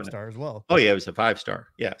think he was a 5-star as well. Oh, yeah, it was a 5-star.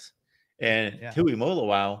 Yes. And yeah.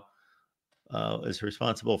 Tuimoloau is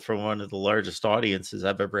responsible for one of the largest audiences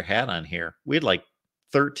I've ever had on here. We had like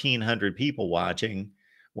 1,300 people watching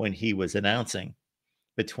when he was announcing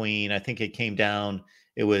between, I think it came down,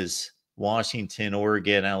 it was Washington,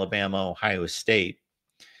 Oregon, Alabama, Ohio State.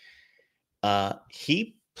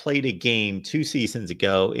 He played a game 2 seasons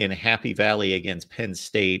ago in Happy Valley against Penn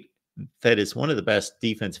State. That is one of the best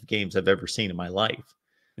defensive games I've ever seen in my life.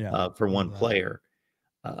 For one player.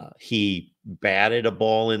 He batted a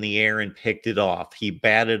ball in the air and picked it off. He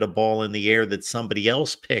batted a ball in the air that somebody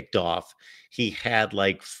else picked off. He had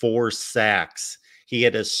like 4 sacks. He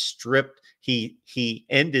had a strip. He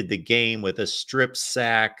ended the game with a strip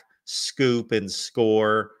sack, scoop, and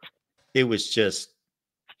score. It was just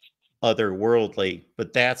otherworldly.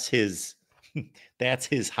 But that's his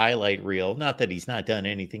highlight reel. Not that he's not done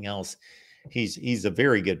anything else. He's a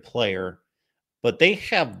very good player. But they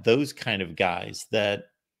have those kind of guys that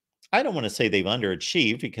I don't want to say they've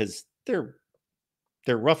underachieved because they're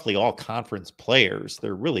roughly all conference players.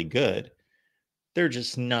 They're really good. They're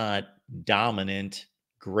just not dominant,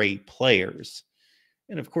 great players.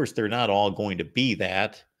 And of course, they're not all going to be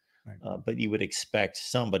that, but you would expect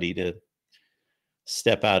somebody to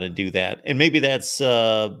step out and do that. And maybe that's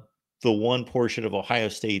the one portion of Ohio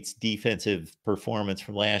State's defensive performance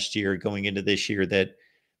from last year going into this year that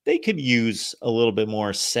they could use a little bit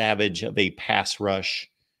more savage of a pass rush.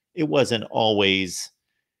 It wasn't always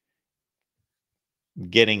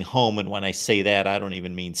getting home. And when I say that, I don't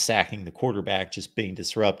even mean sacking the quarterback, just being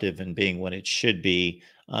disruptive and being what it should be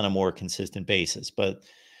on a more consistent basis. But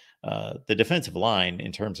the defensive line,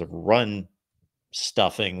 in terms of run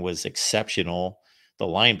stuffing, was exceptional. The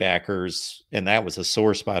linebackers, and that was a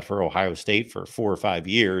sore spot for Ohio State for 4 or 5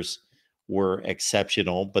 years, were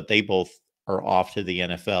exceptional, but they both are off to the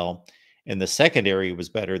NFL. And the secondary was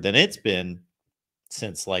better than it's been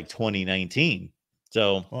since like 2019.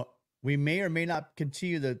 So, well, we may or may not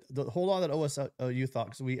continue the hold on that OSU thought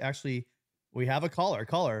because we have a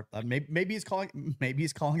caller. Maybe he's calling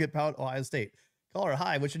about Ohio State. Caller,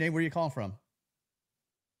 hi. What's your name? Where are you calling from?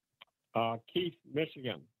 Keith,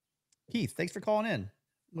 Michigan. Keith, thanks for calling in.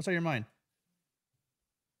 What's on your mind?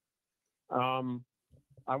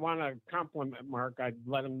 I want to compliment Mark. I'd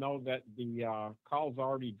let him know that the call's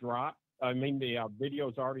already dropped. I mean, the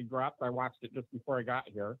video's already dropped. I watched it just before I got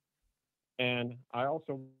here. And I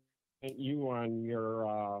also thank you on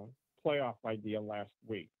your playoff idea last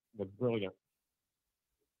week. It was brilliant.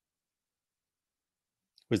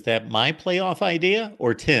 Was that my playoff idea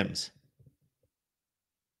or Tim's?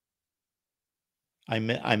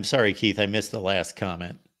 I'm sorry, Keith. I missed the last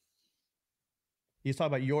comment. He's talking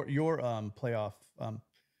about your playoff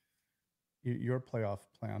your playoff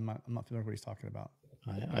plan. I'm not familiar with what he's talking about.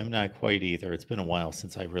 I'm not quite either. It's been a while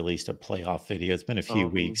since I released a playoff video. It's been a few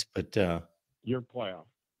weeks, but your playoff.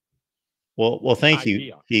 Well, thank you,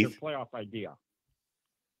 Your Keith. playoff idea.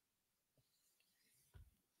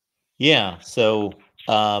 Yeah. So,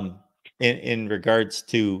 in regards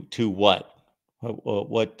to what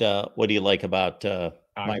do you like about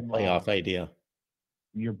my playoff idea?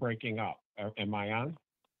 You're breaking up. Am I on?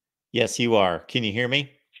 Yes, you are. Can you hear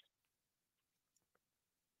me?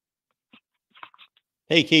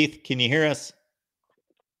 Hey, Keith, can you hear us?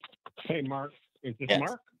 Hey, Mark. Is this Yes.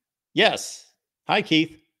 Mark? Yes. Hi,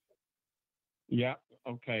 Keith. Yeah.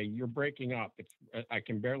 Okay. You're breaking up. I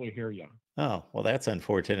can barely hear you. Oh, well, that's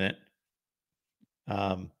unfortunate.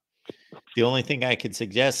 The only thing I could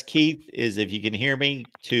suggest, Keith, is if you can hear me,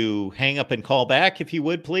 to hang up and call back, if you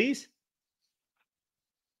would, please.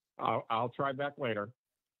 I'll try back later.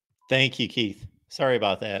 Thank you, Keith. Sorry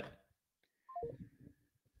about that.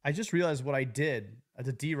 I just realized what I did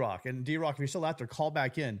to D-Rock. And D-Rock, if you're still out there, call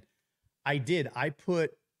back in. I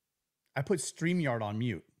put StreamYard on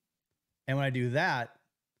mute. And when I do that,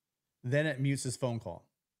 then it mutes his phone call.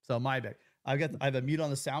 So my bad. I have a mute on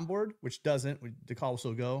the soundboard, which doesn't. The call will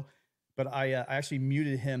still go. But I actually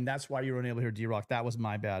muted him. That's why you were unable to hear D-Rock. That was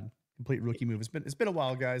my bad. Complete rookie move. It's been a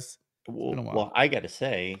while, guys. Well, I got to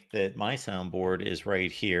say that my soundboard is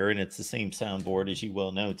right here, and it's the same soundboard, as you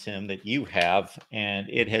well know, Tim, that you have, and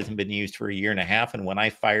it hasn't been used for 1.5 years. And when I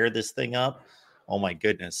fire this thing up, oh my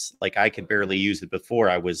goodness, like I could barely use it before.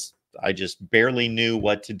 I just barely knew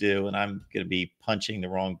what to do, and I'm going to be punching the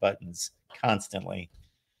wrong buttons constantly.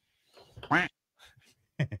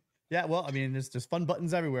 Yeah, well, I mean, there's fun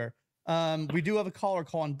buttons everywhere. We do have a caller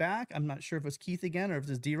calling back. I'm not sure if it's Keith again or if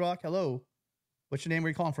it's D-Rock. Hello. What's your name? Where are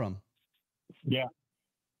you calling from? Yeah.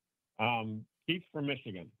 Keith from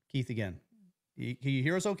Michigan. Keith again. Can you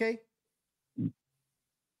hear us okay?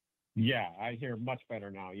 Yeah, I hear much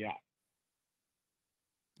better now. Yeah.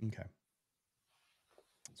 Okay.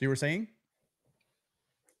 So you were saying?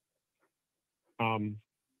 I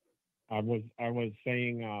was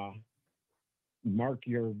saying, Mark,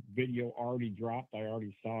 your video already dropped. I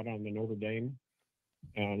already saw it on the Notre Dame.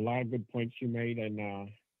 A lot of good points you made, and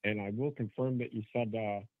I will confirm that you said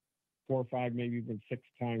 4 or 5, maybe even 6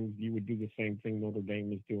 times you would do the same thing Notre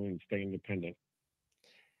Dame is doing, stay independent.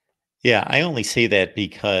 Yeah, I only say that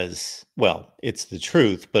because, well, it's the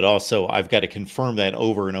truth, but also I've got to confirm that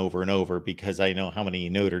over and over and over because I know how many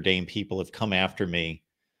Notre Dame people have come after me.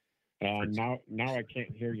 Now I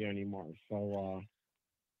can't hear you anymore. So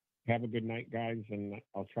have a good night, guys, and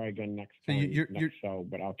I'll try again next show.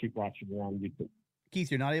 But I'll keep watching you on YouTube.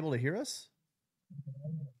 Keith, you're not able to hear us?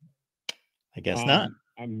 I guess not.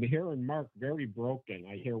 I'm hearing Mark very broken.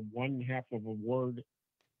 I hear 1/2 of a word.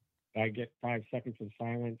 I get 5 seconds of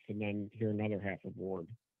silence and then hear another half of a word.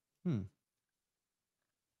 Do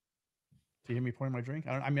you hear me pouring my drink?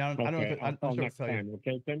 I don't know. I'm not sure next time.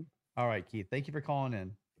 Okay, Tim? All right, Keith. Thank you for calling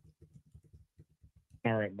in.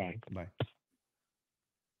 All right, bye. Bye.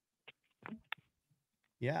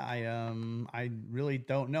 Yeah, I really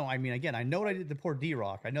don't know. I mean, again, I know what I did to poor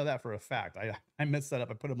D-Rock. I know that for a fact. I messed that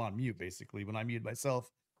up. I put him on mute, basically. When I muted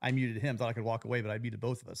myself, I muted him. Thought I could walk away, but I muted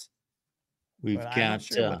both of us. I'm not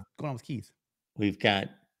sure what's going on with Keith. We've got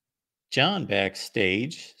John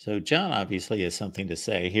backstage. So John obviously has something to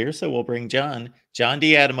say here. So we'll bring John. John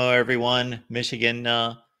D'Adamo, everyone. Michigan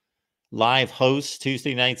live host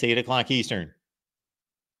Tuesday nights, 8 o'clock Eastern.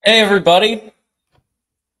 Hey, everybody.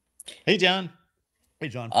 Hey, John. Hey,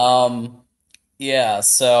 John. Yeah,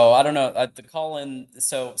 so I don't know. The call-in,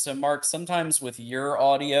 so Mark, sometimes with your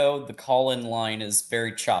audio, the call-in line is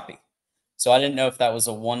very choppy. So I didn't know if that was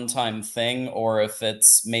a one-time thing or if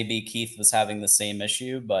it's maybe Keith was having the same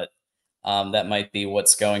issue, but that might be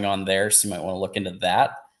what's going on there. So you might want to look into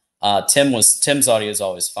that. Tim's audio is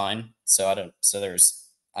always fine. So I don't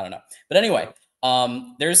know. But anyway,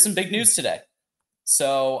 there's some big news today.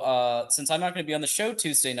 So since I'm not going to be on the show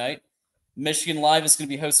Tuesday night, Michigan Live is going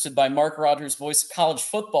to be hosted by Mark Rogers, voice of college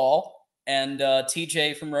football, and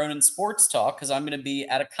TJ from Ronin Sports Talk, because I'm going to be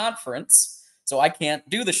at a conference. So I can't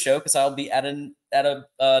do the show because I'll be at a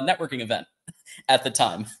networking event at the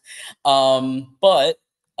time. But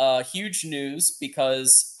huge news,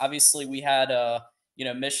 because obviously we had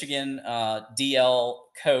Michigan DL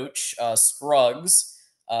coach Scruggs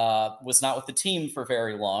was not with the team for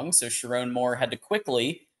very long, so Sharon Moore had to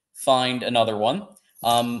quickly find another one.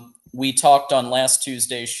 We talked on last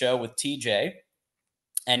Tuesday's show with TJ,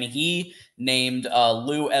 and he named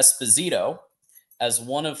Lou Esposito as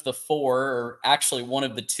one of the four, or actually one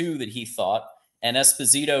of the two that he thought, and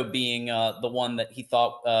Esposito being the one that he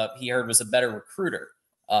thought he heard was a better recruiter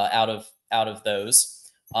out of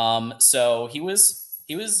those. So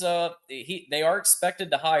they are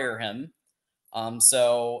expected to hire him.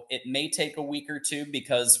 So it may take a week or two,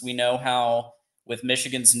 because we know how with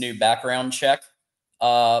Michigan's new background check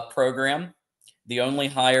program, the only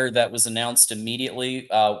hire that was announced immediately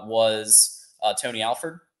was Tony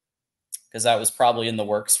Alford, because that was probably in the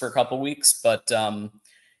works for a couple weeks. But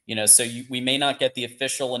we may not get the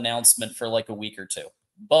official announcement for like a week or two.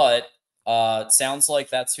 But it sounds like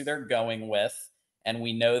that's who they're going with, and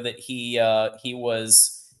we know that he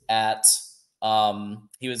was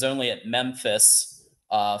only at Memphis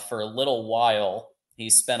for a little while. He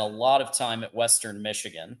spent a lot of time at Western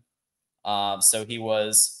Michigan. So he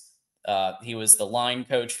was the line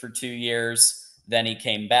coach for 2 years. Then he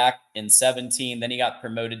came back in 17. Then he got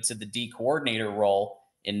promoted to the D coordinator role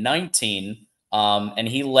in 19. And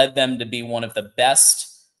he led them to be one of the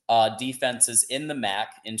best defenses in the MAC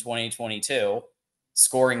in 2022,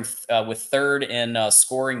 scoring with third in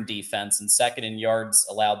scoring defense and second in yards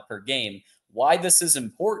allowed per game. Why this is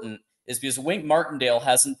important is because Wink Martindale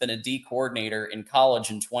hasn't been a D coordinator in college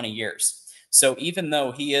in 20 years. So even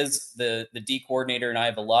though he is the D coordinator, and I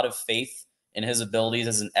have a lot of faith in his abilities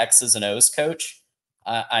as an X's and O's coach,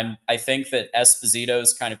 I think that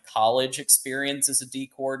Esposito's kind of college experience as a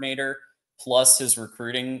D coordinator plus his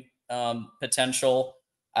recruiting potential,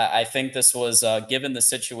 I think this was, given the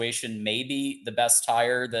situation, maybe the best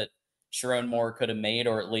hire that Sharon Moore could have made,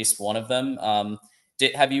 or at least one of them.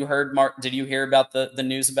 Have you heard, Mark? Did you hear about the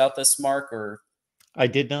news about this, Mark? Or I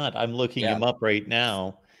did not. I'm looking him up right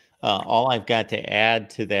now. All I've got to add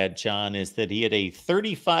to that, John, is that he had a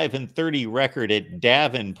 35-30 record at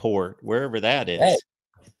Davenport, wherever that is. Hey.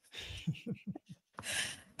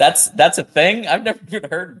 That's a thing? I've never even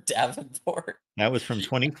heard of Davenport. That was from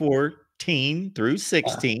 2014 through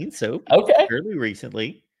 16, so okay, fairly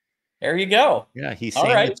recently. There you go. Yeah, he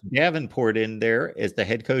sandwiched Davenport in there as the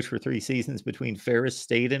head coach for 3 seasons between Ferris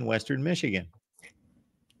State and Western Michigan.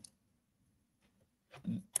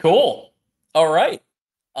 Cool. All right.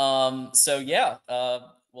 So yeah,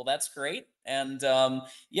 well, that's great. And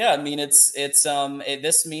yeah, I mean,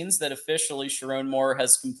 this means that officially Sharon Moore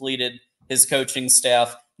has completed his coaching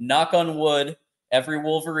staff. Knock on wood. Every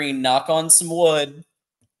Wolverine, knock on some wood.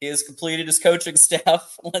 He has completed his coaching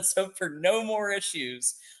staff. Let's hope for no more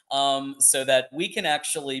issues, so that we can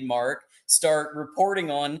actually, Mark, start reporting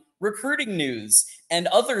on recruiting news and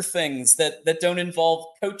other things that don't involve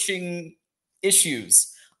coaching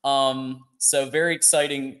issues. So very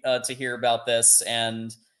exciting to hear about this.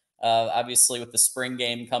 And obviously with the spring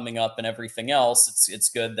game coming up and everything else, it's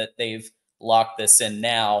good that they've locked this in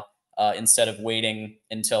now, instead of waiting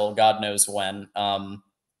until God knows when.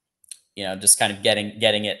 Just kind of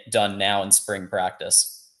getting it done now in spring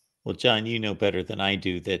practice. Well, John, you know better than I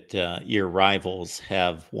do that your rivals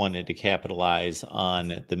have wanted to capitalize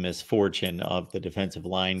on the misfortune of the defensive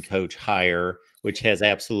line coach hire, which has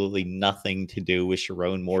absolutely nothing to do with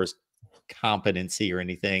Sharon Moore's competency or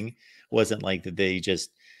anything. It wasn't like that they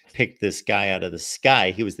just picked this guy out of the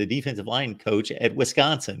sky. He was the defensive line coach at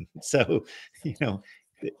Wisconsin. So,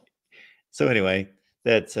 so anyway,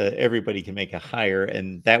 that's everybody can make a hire,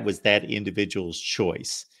 and that was that individual's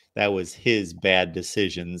choice. That was his bad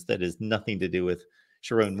decisions. That has nothing to do with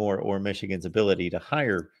Sharon Moore or Michigan's ability to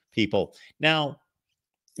hire people. Now,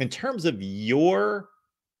 in terms of your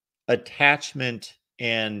attachment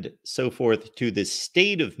and so forth to the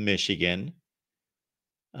state of Michigan,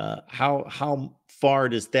 how far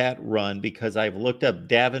does that run? Because I've looked up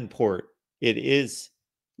Davenport. It is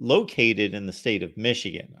located in the state of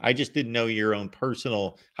Michigan. I just didn't know your own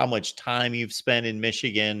personal, how much time you've spent in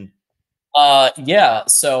Michigan. Yeah.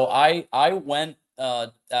 So I went.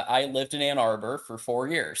 I lived in Ann Arbor for 4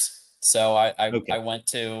 years. So I went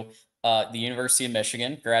to the University of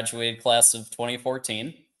Michigan, graduated class of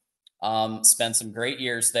 2014. Spent some great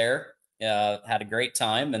years there. Had a great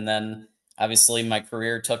time, and then obviously my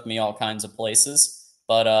career took me all kinds of places.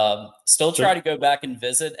 But still try to go back and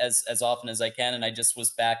visit as often as I can. And I just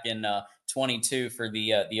was back in 22 for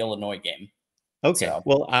the Illinois game. Okay. So,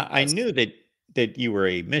 well, I knew that you were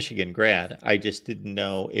a Michigan grad. I just didn't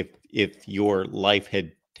know if your life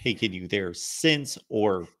had taken you there since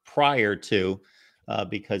or prior to,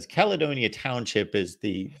 because Caledonia Township is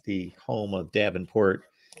the home of Davenport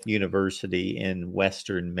University in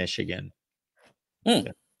Western Michigan. So,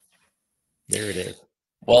 there it is.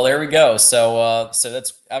 Well, there we go. So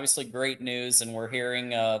that's obviously great news, and we're hearing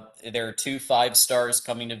there are 2 5 stars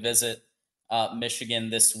coming to visit Michigan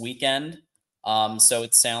this weekend. So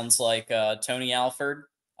it sounds like Tony Alford,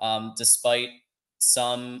 despite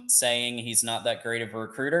some saying he's not that great of a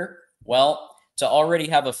recruiter, well, to already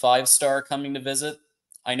have a 5-star coming to visit,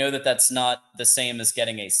 I know that that's not the same as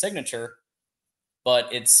getting a signature, but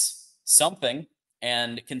it's something.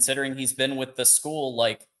 And considering he's been with the school,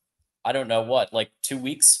 like, I don't know what, like 2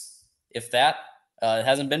 weeks, if that, it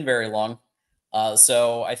hasn't been very long.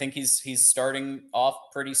 So I think he's starting off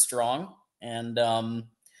pretty strong. And,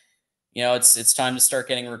 it's time to start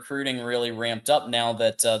getting recruiting really ramped up now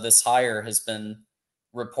that this hire has been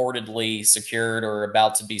reportedly secured or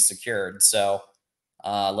about to be secured. So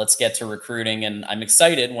let's get to recruiting, and I'm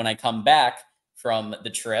excited when I come back from the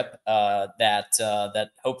trip that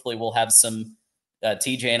hopefully we'll have some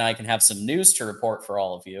TJ and I can have some news to report for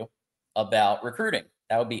all of you about recruiting.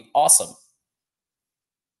 That would be awesome.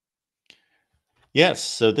 Yes.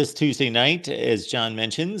 So this Tuesday night, as John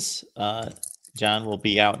mentions, John will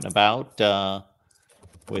be out and about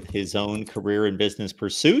with his own career and business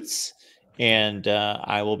pursuits. And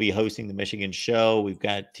I will be hosting the Michigan show. We've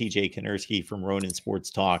got TJ Konerski from Ronin Sports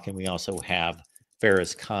Talk, and we also have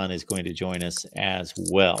Ferris Khan is going to join us as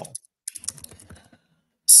well.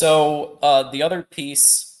 So the other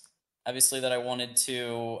piece, obviously, that I wanted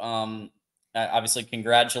to, obviously,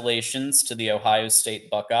 congratulations to the Ohio State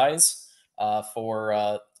Buckeyes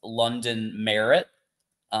for London Merritt.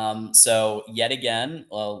 So yet again,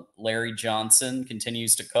 Larry Johnson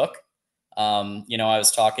continues to cook. I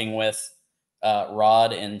was talking with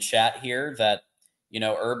Rod in chat here that,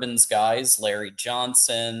 Urban's guys, Larry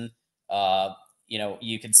Johnson,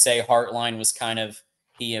 you could say Hartline was kind of,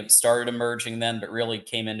 he started emerging then, but really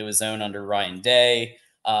came into his own under Ryan Day.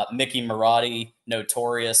 Mickey Marotti,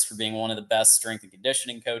 notorious for being one of the best strength and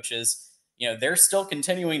conditioning coaches. They're still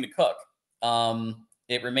continuing to cook.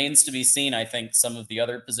 It remains to be seen, I think, some of the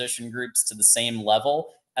other position groups to the same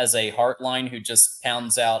level as a Hartline who just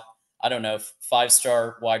pounds out, I don't know,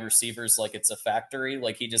 5-star wide receivers like it's a factory.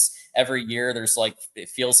 Like he just, every year there's like, it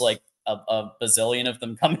feels like a bazillion of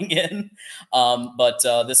them coming in. But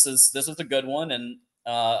this is a good one. And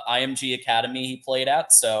IMG Academy he played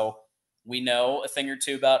at. So we know a thing or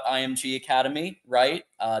two about IMG Academy, right?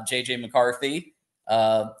 JJ McCarthy,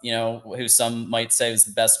 who some might say was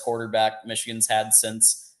the best quarterback Michigan's had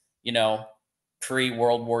since,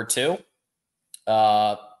 pre-World War II.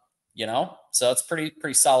 So it's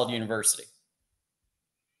pretty solid university.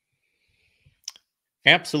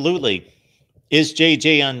 Absolutely. Is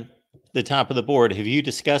JJ on the top of the board? Have you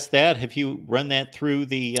discussed that? Have you run that through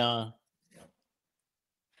the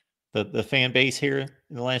fan base here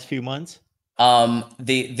in the last few months?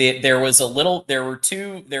 There were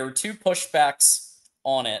two pushbacks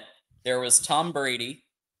on it. There was Tom Brady,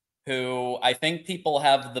 who I think people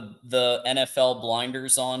have the NFL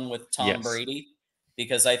blinders on with Tom Brady,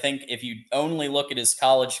 because I think if you only look at his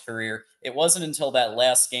college career, it wasn't until that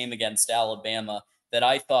last game against Alabama that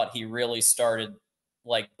I thought he really started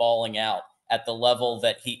like balling out at the level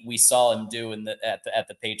that we saw him do at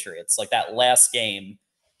the Patriots. Like that last game,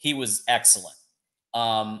 he was excellent.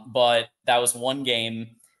 But that was one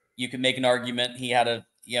game. You could make an argument he had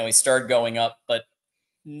he started going up, but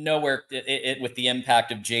nowhere with the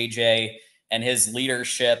impact of JJ and his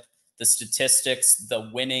leadership, the statistics, the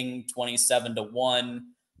winning 27-1,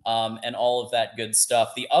 and all of that good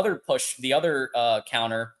stuff. The other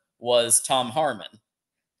counter was Tom Harmon,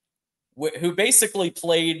 who basically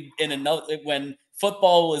played in another, when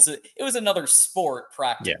football was another sport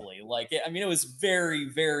practically. Yeah. Like, I mean, it was very,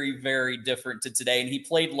 very, very different to today. And he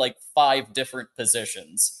played like 5 different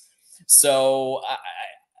positions. So,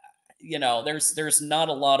 there's not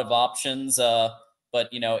a lot of options. But,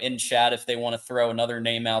 in chat, if they want to throw another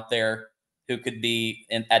name out there who could be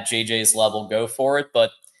at JJ's level, go for it.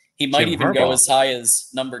 But he might even go as high as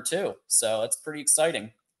number 2. So it's pretty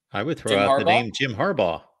exciting. I would throw out the name Jim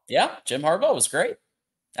Harbaugh. Yeah, Jim Harbaugh was great.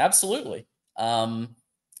 Absolutely. Yeah,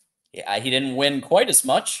 he didn't win quite as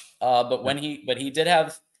much, but he did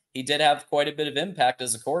have quite a bit of impact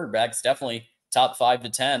as a quarterback. It's definitely top 5 to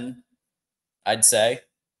 10, I'd say,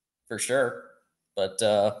 for sure. But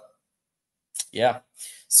yeah.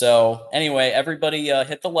 So anyway, everybody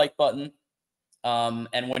hit the like button.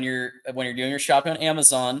 And when you're doing your shopping on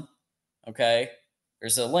Amazon, okay,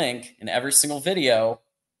 there's a link in every single video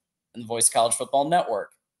in the Voice College Football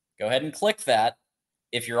Network. Go ahead and click that.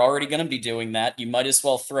 If you're already going to be doing that, you might as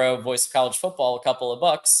well throw Voice of College Football a couple of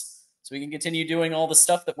bucks so we can continue doing all the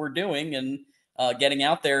stuff that we're doing and getting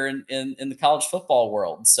out there in the college football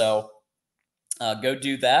world. So go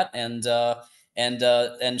do that and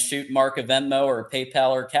shoot Mark a Venmo or a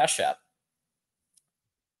PayPal or Cash App.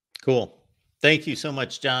 Cool. Thank you so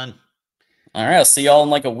much, John. All right. I'll see y'all in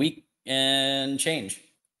like a week and change.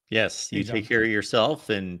 Yes, you Hey, take John. care of yourself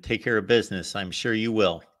and take care of business. I'm sure you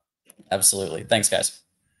will. Absolutely. Thanks, guys.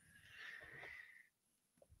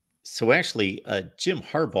 So actually, Jim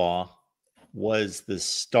Harbaugh was the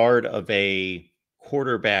start of a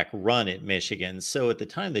quarterback run at Michigan. So at the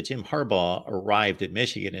time that Jim Harbaugh arrived at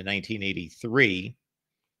Michigan in 1983,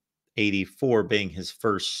 84 being his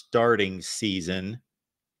first starting season,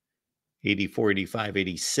 84, 85,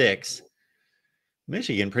 86,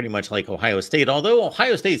 Michigan pretty much like Ohio State, although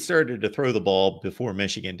Ohio State started to throw the ball before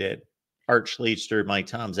Michigan did. Art Schlechter, Mike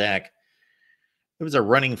Tomczak, it was a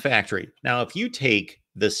running factory. Now, if you take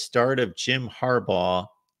the start of Jim Harbaugh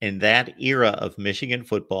in that era of Michigan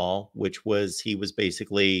football, which was he was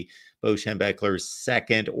basically Bo Schembechler's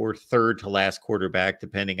second or third to last quarterback,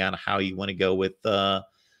 depending on how you want to go with the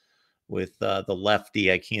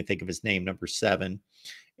lefty. I can't think of his name, number 7,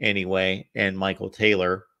 anyway, and Michael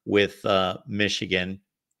Taylor with Michigan,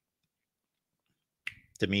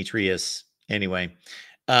 Demetrius. Anyway,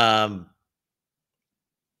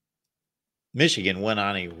 Michigan went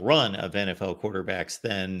on a run of NFL quarterbacks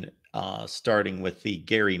then, starting with the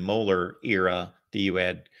Gary Moeller era. You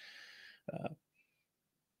had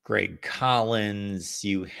Greg Collins,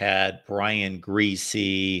 you had Brian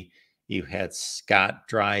Greasy, you had Scott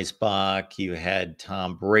Dreisbach, you had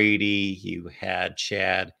Tom Brady, you had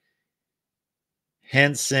Chad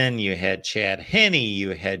Henson, you had Chad Henne,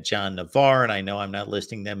 you had John Navarre, and I know I'm not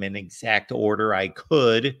listing them in exact order. I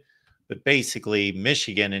could, but basically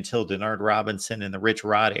Michigan until Denard Robinson and the Rich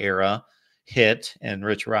Rod era hit, and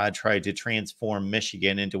Rich Rod tried to transform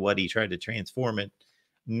Michigan into what he tried to transform it,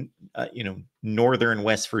 northern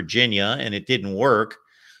West Virginia, and it didn't work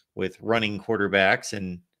with running quarterbacks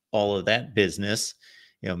and all of that business.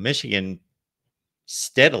 Michigan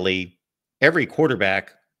steadily, every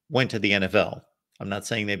quarterback went to the NFL. I'm not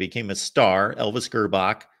saying they became a star. Elvis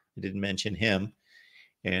Gerbach, I didn't mention him.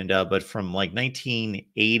 And but from like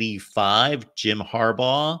 1985, Jim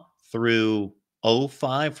Harbaugh through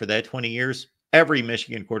 05, for that 20 years, every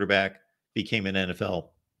Michigan quarterback became an NFL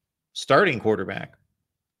starting quarterback,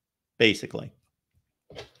 basically.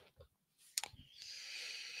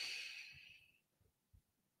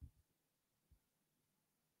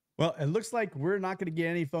 Well, it looks like we're not going to get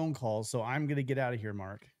any phone calls, so I'm going to get out of here,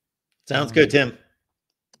 Mark. Sounds good, Tim.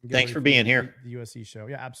 Get Thanks ready for being here. The USC show.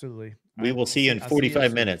 Yeah, absolutely. We will see you in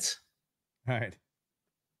 45 minutes. All right.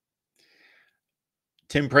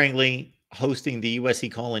 Tim Prangley hosting the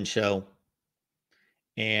USC Call-In Show.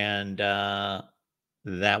 And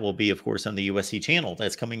that will be, of course, on the USC channel.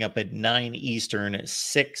 That's coming up at 9 Eastern,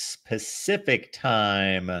 6 Pacific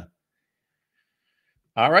time.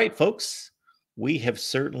 All right, folks. We have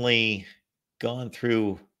certainly gone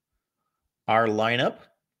through our lineup,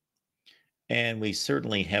 and we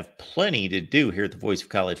certainly have plenty to do here at the Voice of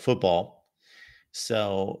College Football.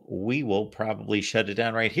 So we will probably shut it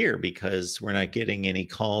down right here because we're not getting any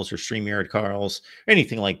calls or StreamYard calls or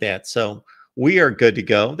anything like that. So we are good to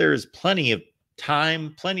go. There's plenty of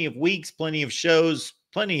time, plenty of weeks, plenty of shows,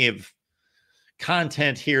 plenty of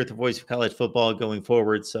content here at the Voice of College Football going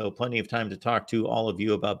forward. So plenty of time to talk to all of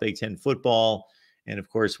you about Big Ten football. And of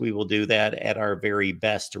course, we will do that at our very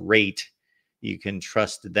best rate. You can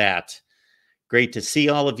trust that. Great to see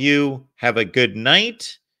all of you. Have a good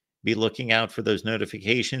night. Be looking out for those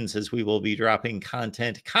notifications as we will be dropping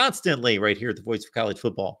content constantly right here at the Voice of College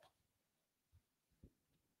Football.